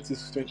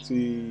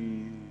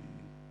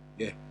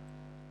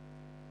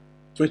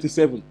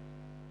 27.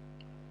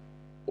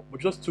 But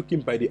just took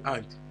him by the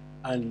hand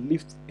and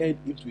lifted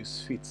him to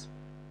his feet,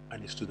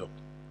 and he stood up.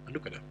 And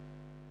look at that.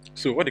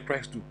 So what did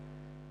Christ do?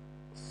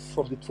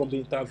 From the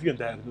interview and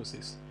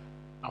diagnosis,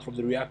 and from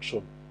the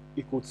reaction,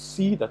 he could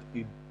see that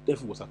the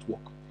devil was at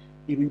work.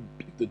 He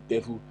rebuked the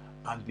devil,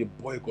 and the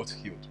boy got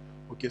healed.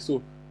 Okay,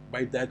 so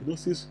by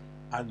diagnosis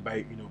and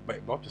by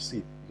what to say,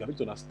 you are able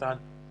to understand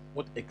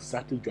what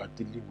exactly you are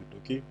dealing with.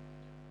 Okay,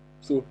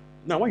 so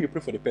now when you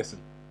pray for the person,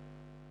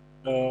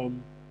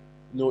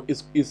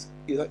 it's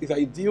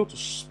ideal to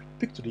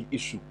speak to the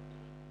issue.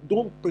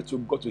 Don't pray to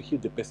God to heal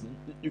the person.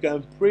 You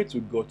can pray to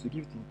God to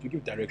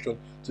give direction,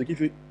 to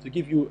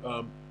give you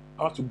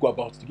how to go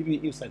about, to give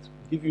you insight, to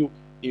give you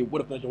a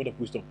word of knowledge, a word of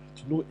wisdom,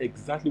 to know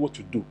exactly what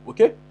to do.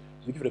 Okay,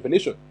 to give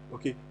revelation.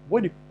 Okay,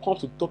 when it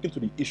comes to talking to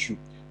the issue,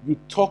 you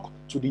talk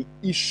to the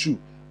issue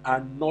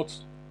and not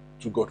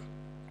to God.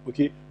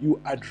 Okay,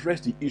 you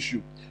address the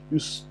issue. You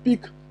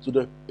speak to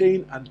the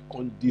pain and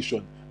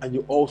condition, and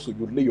you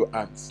lay your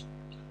hands.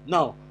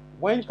 Now,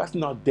 when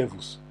casting out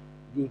devils,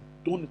 you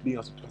don't lay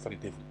your hands to cast out the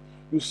devil.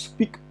 You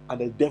speak and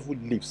the devil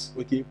leaves.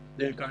 Okay,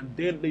 then you can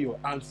lay your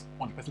hands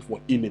on the person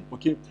for healing.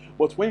 Okay,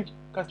 but when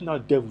casting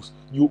out devils,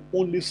 you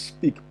only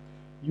speak.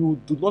 You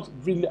do not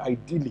really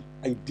ideally.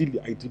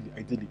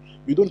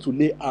 You don't to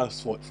lay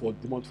hands for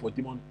demon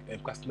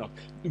casting out.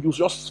 You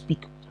just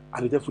speak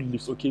and the devil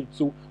leaves. Okay,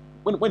 so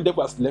when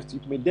devil has left, you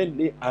may then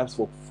lay hands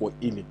for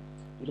healing.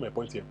 You know my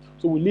point here.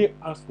 So we lay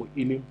hands for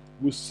healing,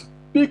 we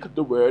speak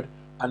the word,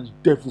 and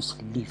devils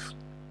leave.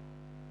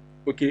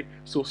 Okay,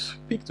 so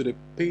speak to the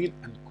pain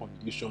and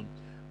condition,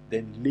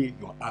 then lay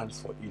your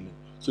hands for healing.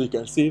 So you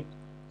can say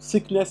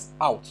sickness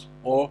out,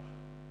 or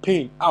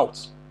pain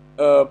out,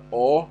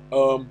 or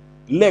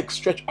leg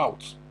stretch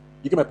out.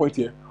 You get my point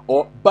here?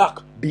 Or back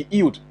be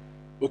healed.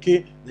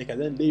 Okay, you can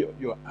then lay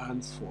your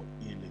hands for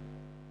healing.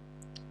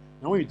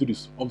 Now when you do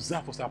this,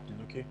 observe what's happening.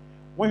 Okay,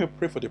 when you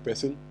pray for the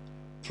person,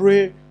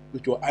 pray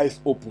with your eyes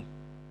open,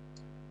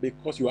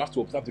 because you have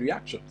to observe the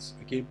reactions.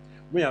 Okay,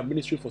 when you're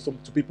ministering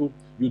to people,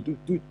 you do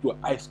it with your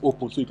eyes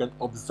open, so you can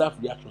observe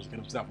reactions. You can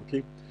observe.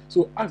 Okay,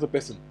 so ask the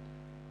person,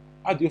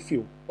 how do you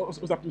feel?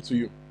 What's happening to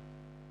you?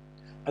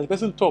 As the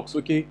person talks,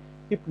 okay,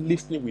 keep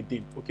listening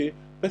within. Okay,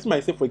 the person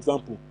might say, for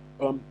example,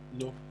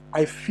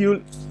 I feel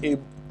a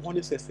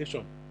burning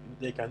sensation.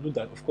 They can know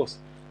that, of course,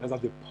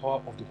 that's the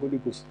power of the Holy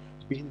Ghost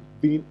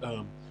being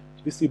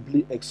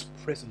visibly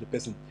expressed in the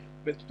person.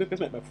 The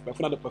person might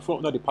fall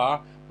under the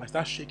power, might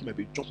start shaking, might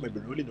be jumping, might be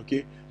rolling.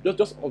 Okay,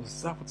 just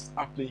observe what's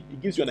happening.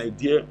 It gives you an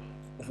idea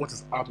of what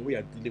is happening, what you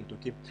are dealing with.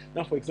 Okay,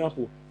 now for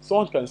example,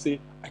 someone can say,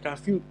 I can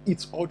feel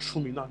it all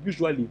through me. Now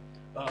usually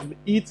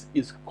it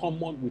is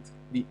common with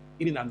the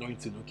healing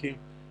anointing. Okay,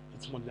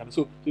 it's more than that.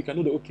 So you can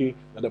know that, okay,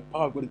 that the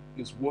power of God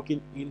is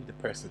working in the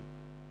person.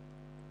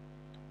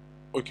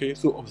 Okay,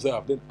 so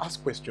observe, then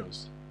ask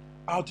questions.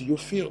 How do you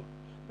feel?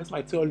 Person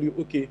might tell you,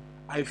 okay,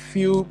 I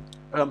feel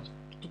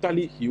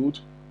totally healed.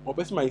 Or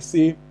person might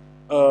say,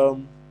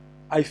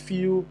 I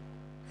feel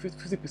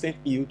 50%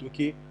 healed.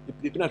 Okay,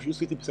 the pain has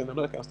reduced 50% and all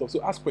that kind of stuff.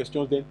 So ask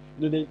questions. Then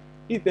then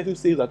if person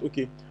says that,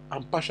 okay,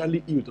 I'm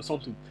partially healed or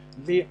something,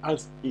 lay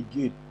hands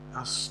again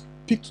and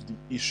speak to the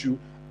issue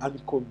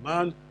and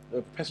command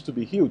the person to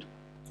be healed.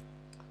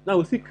 Now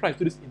we see Christ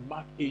do this in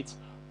Mark 8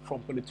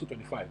 from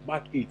 22-25.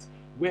 Mark 8,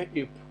 where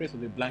he prays for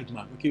the blind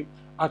man. Okay,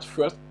 at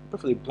first, he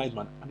prayed for the blind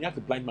man, and he asked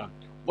the blind man,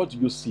 what do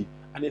you see?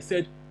 And he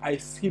said, I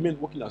see men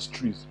walking as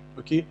trees.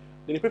 Okay,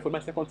 then he prayed for the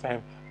man second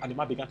time, and the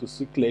man began to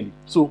see clearly.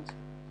 So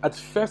at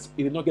first,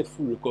 he did not get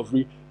full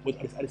recovery, but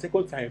at the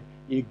second time,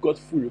 he got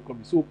full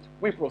recovery. So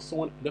when you pray for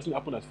someone, it doesn't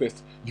happen at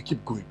first. You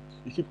keep going.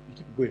 You keep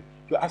going.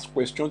 You ask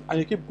questions, and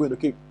you keep going.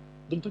 Okay,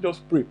 don't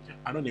just pray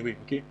and run away.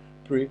 Okay,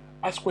 pray,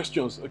 ask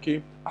questions.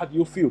 Okay, how do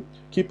you feel?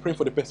 Keep praying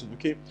for the person.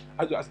 Okay,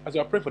 as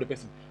you are praying for the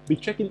person, be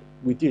checking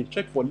within,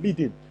 check for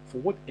leading, for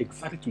what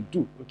exactly to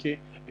do. Okay,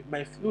 it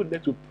might feel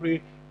led to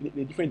pray in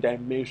a different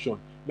dimension.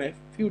 It might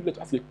feel led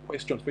to ask a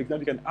question. For example,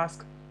 you can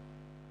ask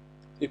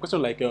a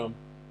question like, were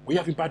you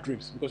having bad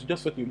dreams? Because you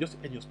just felt, you just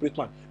in your spirit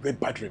man, you had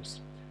bad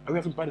dreams. Are we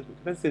having bad dreams?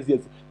 The person says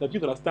yes. That you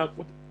can understand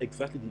what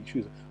exactly the issue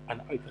is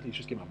and how exactly the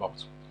issues came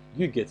about.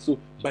 You get? So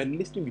by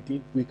listening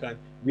within,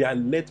 we are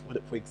led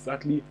for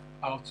exactly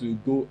how to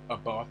go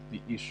about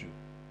the issue.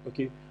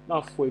 Okay.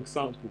 Now, for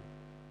example,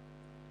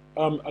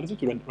 I listened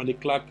to Randy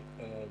Clark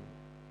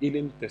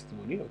healing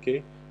testimony.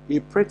 Okay, he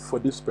prayed for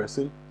this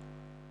person,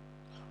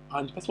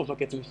 and the person was not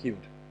getting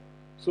healed.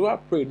 So I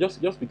prayed, just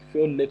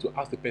feel led to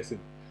ask the person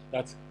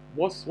that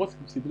what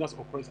significant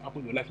occurrence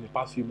happened in your life in the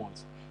past few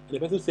months. And the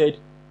person said,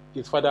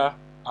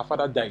 our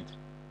father died.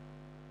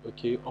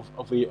 Okay,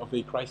 of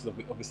a crisis,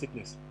 of a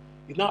sickness.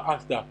 He now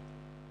asked her,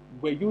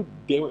 were you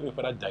there when your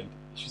father died?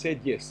 She said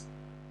yes.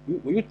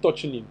 Were you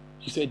touching him?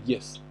 She said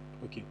yes.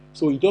 Okay,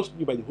 so he just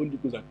knew by the Holy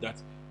Ghost that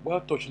while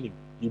touching him,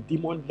 the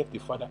demon left the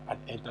father and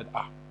entered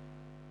her.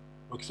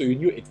 Okay, so you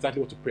knew exactly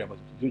what to pray about.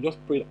 You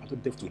just prayed and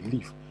told the devil to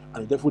leave,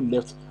 and the devil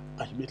left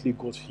and immediately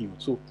got healed.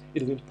 So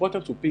it is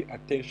important to pay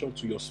attention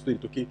to your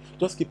spirit. Okay,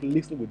 just keep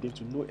listening with them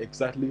to know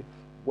exactly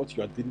what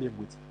you are dealing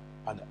with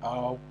and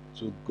how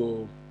to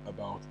go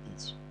about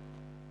it.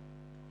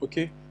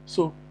 Okay,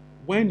 so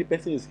when the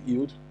person is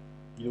healed,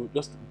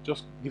 just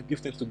give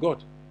thanks to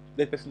God.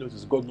 Let the person know it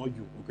is God, not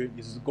you. Okay,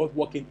 this is God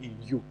working in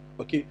you.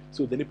 Okay,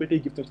 so deliberately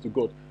give thanks to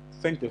God.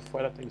 Thank the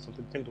Father, thank the Son,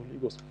 thank the Holy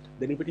Ghost.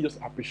 Deliberately just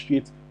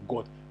appreciate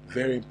God.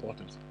 Very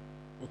important.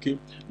 Okay,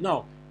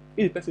 now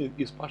if the person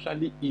is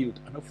partially healed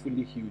and not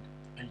fully healed,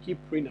 and you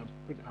keep praying and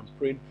praying and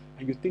praying,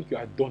 and you think you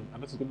are done,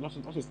 and that's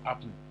what's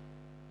happening.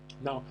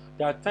 Now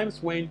there are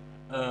times when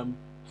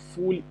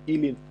full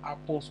healing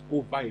happens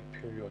over a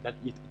period. That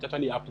it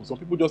actually happens. Some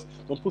people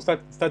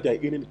start their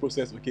healing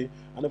process. Okay,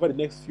 and over the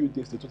next few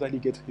days they totally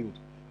get healed.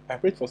 I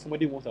prayed for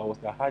somebody once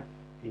that had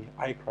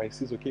a eye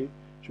crisis. Okay,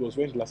 she was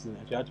wearing glasses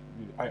and she had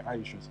eye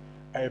issues.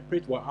 I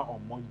prayed for her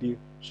on Monday.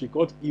 She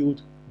got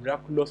healed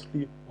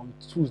miraculously on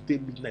Tuesday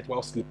midnight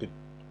while sleeping.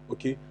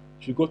 Okay,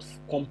 she got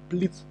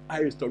complete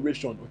eye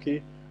restoration.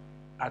 Okay,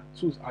 at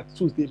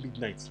Tuesday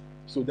midnight.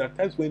 So there are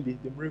times when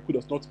the miracle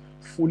does not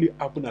fully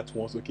happen at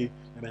once. Okay,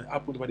 and then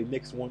happen over the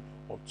next 1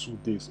 or 2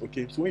 days.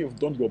 Okay, so when you've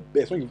done your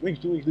best, when you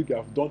think you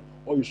have done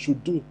all you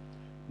should do,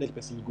 let the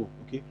person go.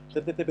 Okay,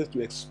 let the person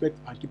to expect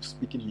and keep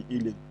speaking the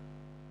healing.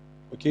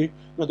 Okay,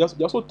 now there's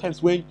also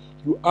times when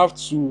you have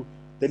to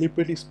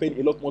deliberately spend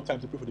a lot more time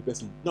to pray for the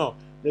person. Now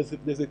there's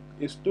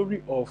a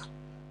story of,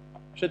 I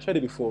shared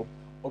it before,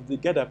 of the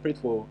guy that prayed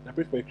for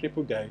a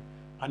crippled guy,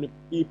 And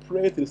he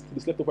prayed till he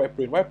slept off while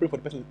praying. While praying for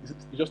the person,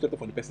 he just slept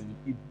off on the person.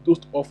 He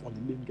dozed off on the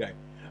lame guy.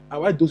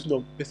 And while dozing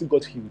off, the person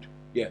got healed.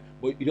 Yeah,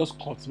 but he just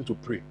continued to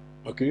pray.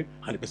 Okay,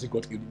 and the person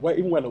got healed.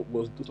 Even when I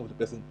was dozing off the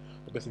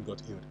person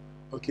got healed.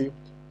 Okay,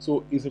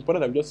 so it's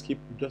important that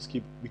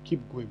we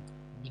keep going.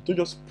 You don't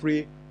just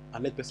pray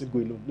and let the person go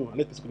alone. No, and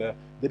let the person go there.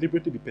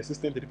 Deliberately be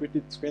persistent.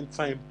 Deliberately spend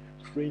time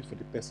praying for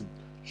the person.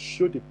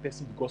 Show the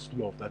person God's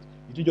love, that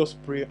you didn't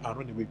just pray and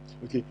run away.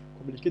 Okay,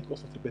 communicate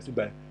God's love to the person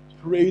by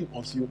praying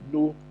until you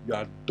know you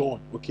are done.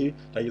 Okay,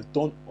 that you've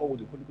done all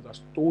the Holy Ghost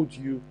has told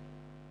you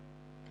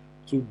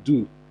to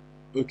do.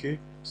 Okay,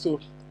 so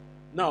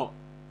now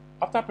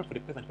after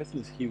praying for the person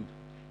is healed.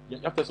 You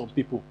have to tell some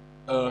people,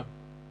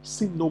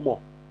 sin no more.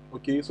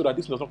 Okay, so that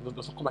this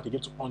doesn't come back again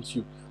to haunt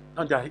you.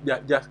 And there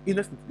are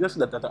illnesses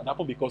that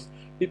happen because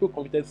people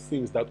committed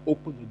sins that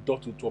open the door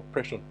to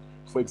oppression.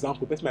 For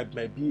example, person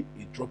might be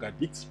a drug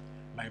addict,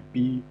 might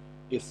be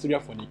a serial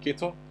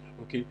fornicator.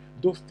 Okay,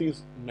 those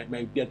things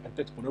might be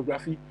addicted to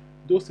pornography.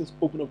 Those things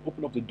open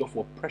up the door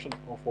for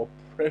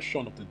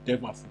oppression of the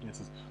devil and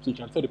sicknesses. So you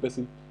can tell the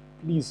person,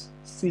 please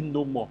sin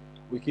no more.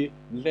 Okay,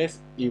 lest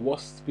a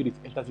worse spirit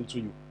enters into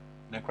you.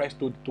 And Christ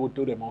told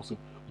them also,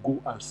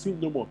 go and sin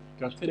no more.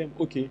 You can tell them,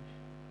 okay,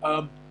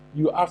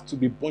 you have to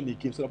be born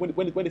again. So that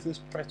when the sin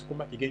tries to come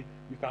back again,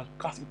 you can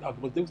cast it out,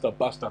 because devils are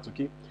bastards.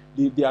 Okay,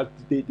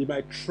 they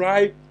might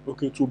try,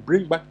 okay, to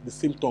bring back the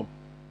symptom.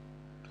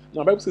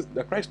 Now, the Bible says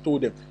that Christ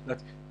told them that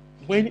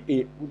when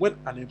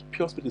an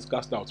impure spirit is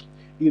cast out,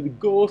 it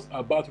goes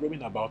about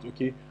roaming about,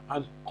 okay,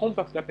 and comes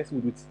back to that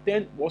person with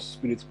 10 worse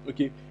spirits,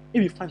 okay.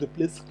 If he finds a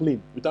place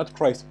clean without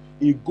Christ,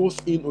 it goes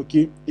in,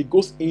 okay, it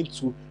goes in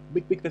to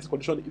make the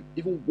condition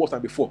even worse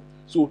than before.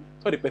 So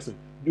tell the person,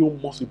 you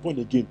must be born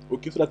again,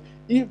 okay, so that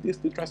if this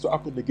thing tries to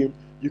happen again,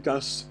 you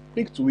can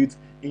speak to it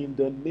in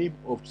the name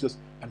of Jesus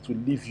and to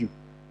leave you.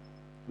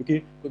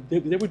 Okay, but the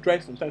devil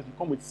tries sometimes to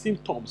come with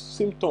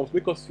symptoms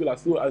make us feel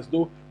as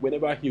though we're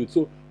never healed.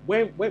 So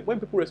when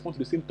people respond to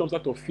the symptoms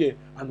out of fear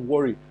and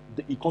worry,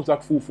 it comes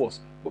back full force.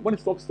 But when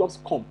the symptoms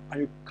come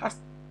and you cast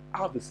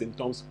out the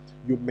symptoms,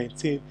 you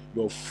maintain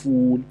your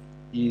full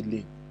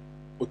healing.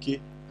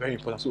 Okay, very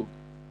important. So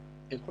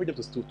encourage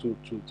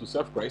them to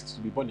serve Christ,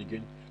 to be born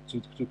again,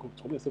 to commit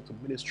themselves to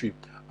ministry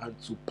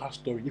and to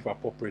pastoring if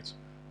appropriate.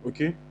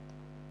 Okay,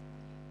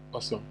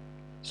 awesome.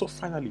 So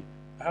finally,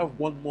 I have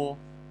one more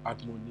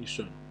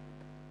admonition.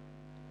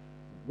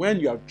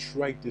 When you have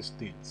tried these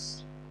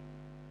things,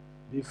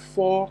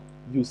 before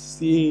you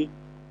say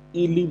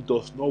healing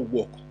does not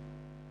work,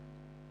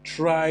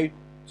 try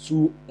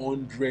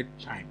 200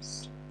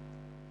 times.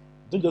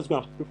 Don't just go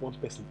and pray for one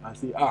person and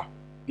say,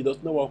 it does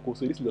not work,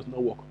 so this does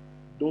not work.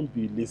 Don't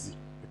be lazy.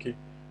 Okay,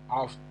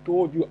 I've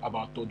told you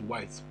about Todd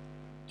White.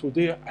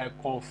 Today I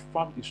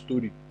confirmed the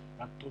story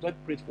that Todd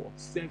White prayed for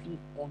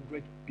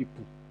 700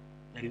 people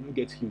and did not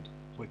get healed,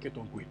 but he kept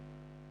on going.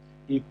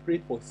 He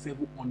prayed for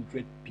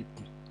 700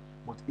 people,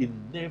 but he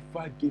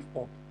never gave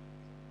up.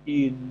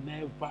 He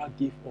never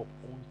gave up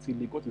until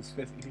he got his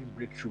first healing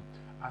breakthrough.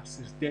 And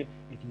since then,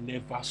 it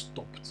never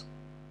stopped.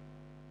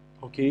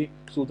 Okay?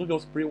 So don't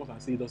just pray once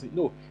and say it doesn't.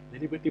 No.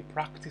 Deliberately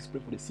practice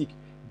praying for the sick.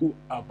 Go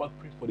about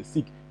praying for the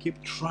sick.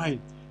 Keep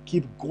trying.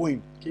 Keep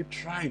going. Keep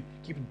trying.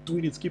 Keep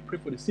doing it. Keep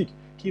praying for the sick.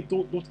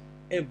 Don't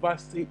ever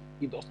say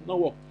it does not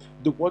work.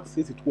 The word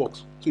says it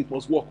works, so it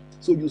must work.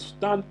 So you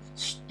stand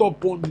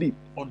stubbornly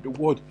on the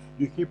word.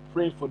 You keep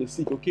praying for the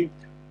sick, okay?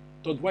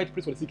 Todd White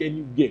prays for the sick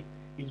anywhere.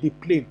 In the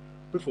plane,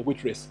 pray for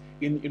waitress.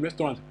 In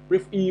restaurant,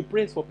 he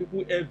prays for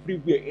people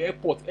everywhere.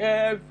 Airport,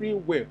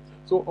 everywhere.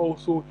 So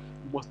also,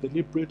 you must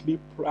deliberately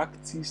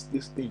practice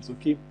these things,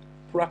 okay?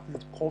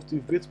 Practice,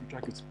 cultivate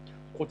spirituality.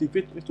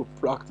 Cultivate things to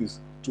practice,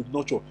 to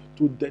nurture,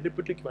 to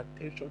deliberately give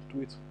attention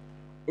to it.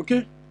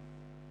 Okay?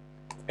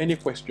 Any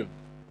question?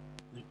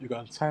 You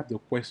can type the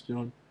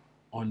question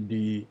on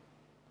the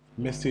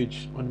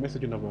messaging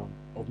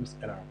of Miss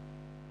Ella.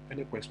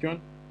 Any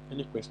question?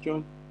 Any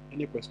question?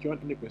 Any question?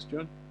 Any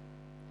question?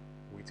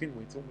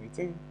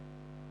 Waiting.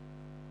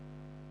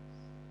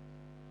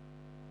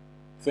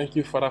 Thank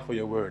you, Father, for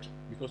your word,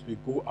 because we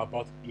go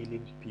about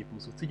healing people.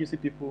 So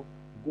TGC people,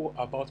 go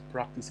about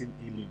practicing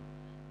healing.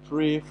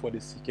 Pray for the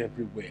sick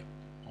everywhere.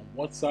 On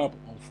WhatsApp,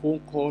 on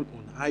phone call,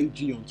 on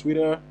IG, on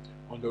Twitter,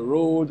 on the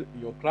road,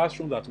 in your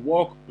classrooms, at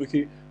work.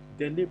 Okay,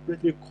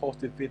 deliberately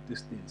cultivate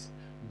these things.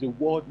 The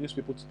world needs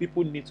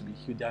people need to be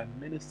healed. There are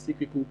many sick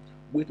people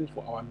waiting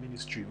for our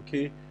ministry.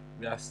 Okay,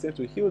 we are sent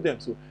to heal them.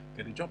 So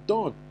get the job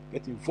done.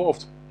 Get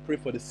involved. Pray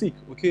for the sick.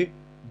 Okay,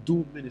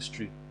 do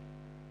ministry.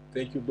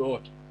 Thank you,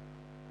 Lord.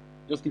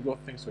 Just give God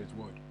thanks for His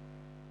word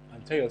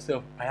and tell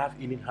yourself, I have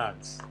healing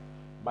hands.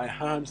 My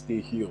hands they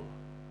heal.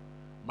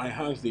 My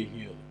hands they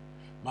heal.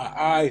 My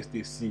eyes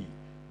they see.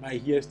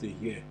 My ears they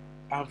hear.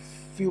 I'm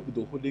filled with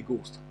the Holy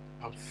Ghost.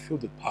 I'm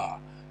filled with power.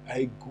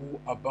 I go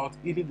about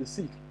healing the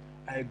sick.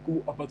 I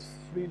go about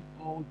freeing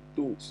all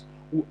those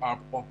who are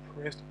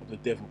oppressed of the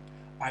devil.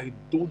 I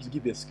don't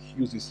give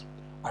excuses.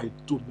 I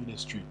do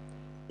ministry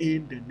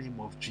in the name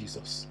of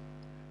Jesus.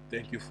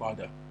 Thank you,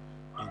 Father.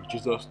 In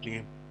Jesus'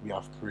 name we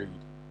have prayed.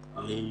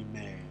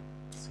 Amen.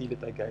 See you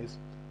later, guys.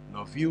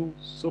 Love you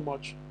so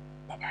much.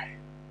 Bye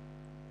bye.